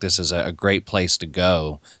I think this is a great place to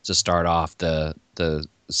go to start off the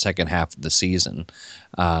second half of the season.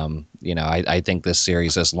 I think this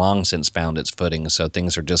series has long since found its footing, so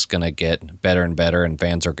things are just going to get better and better, and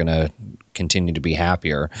fans are going to continue to be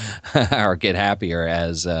happier or get happier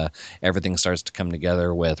as everything starts to come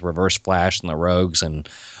together with Reverse Flash and the Rogues, and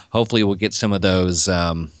hopefully we'll get some of those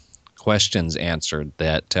questions answered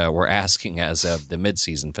that we're asking as of the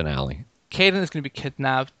mid-season finale. Caden is going to be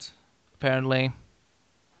kidnapped, apparently.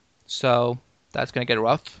 So that's going to get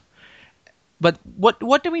rough. But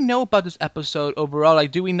what do we know about this episode overall?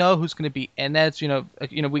 Do we know who's going to be in it?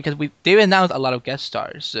 Because they announced a lot of guest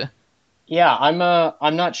stars. Yeah, I'm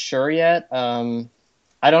not sure yet. I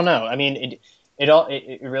don't know.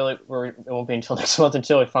 It really won't be until next month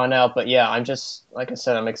until we find out. But yeah, I'm just, like I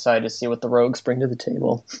said, I'm excited to see what the Rogues bring to the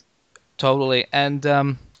table. Totally, and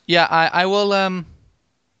I will.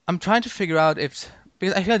 I'm trying to figure out because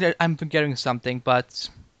I feel like I'm forgetting something, but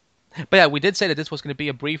yeah, we did say that this was going to be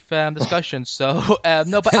a brief discussion. So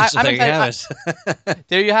no, but so I'm there excited. You have it.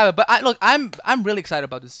 There you have it. But I'm really excited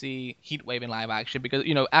about to see Heatwave in live action because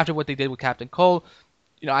after what they did with Captain Cole,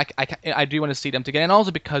 I do want to see them together, and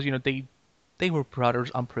also because they were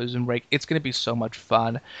brothers on Prison Break. It's going to be so much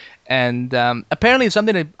fun, and apparently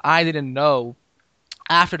something that I didn't know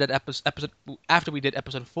after that episode, after we did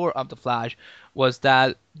episode 4 of The Flash, was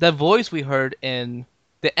that the voice we heard in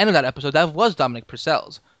the end of that episode, that was Dominic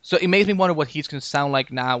Purcell's. So it makes me wonder what he's going to sound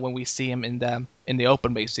like now when we see him in the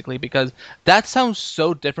open, basically, because that sounds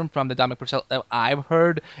so different from the Dominic Purcell that I've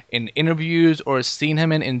heard in interviews or seen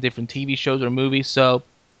him in different TV shows or movies. So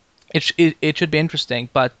it should be interesting.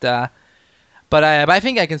 But I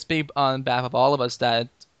think I can speak on behalf of all of us that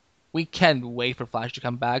we can't wait for Flash to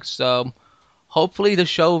come back. So hopefully the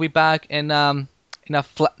show will be back in no,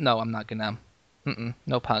 I'm not gonna.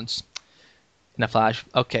 No puns. In a Flash.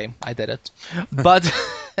 Okay, I did it. But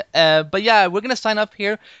yeah, we're gonna sign up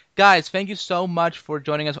here, guys. Thank you so much for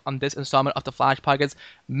joining us on this installment of the Flash podcast.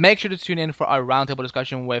 Make sure to tune in for our roundtable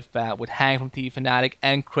discussion with Hank from TV Fanatic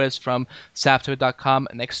and Chris from SapToit.com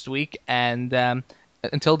next week. And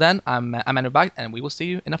until then, I'm Andrew Bach, and we will see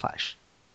you in a Flash.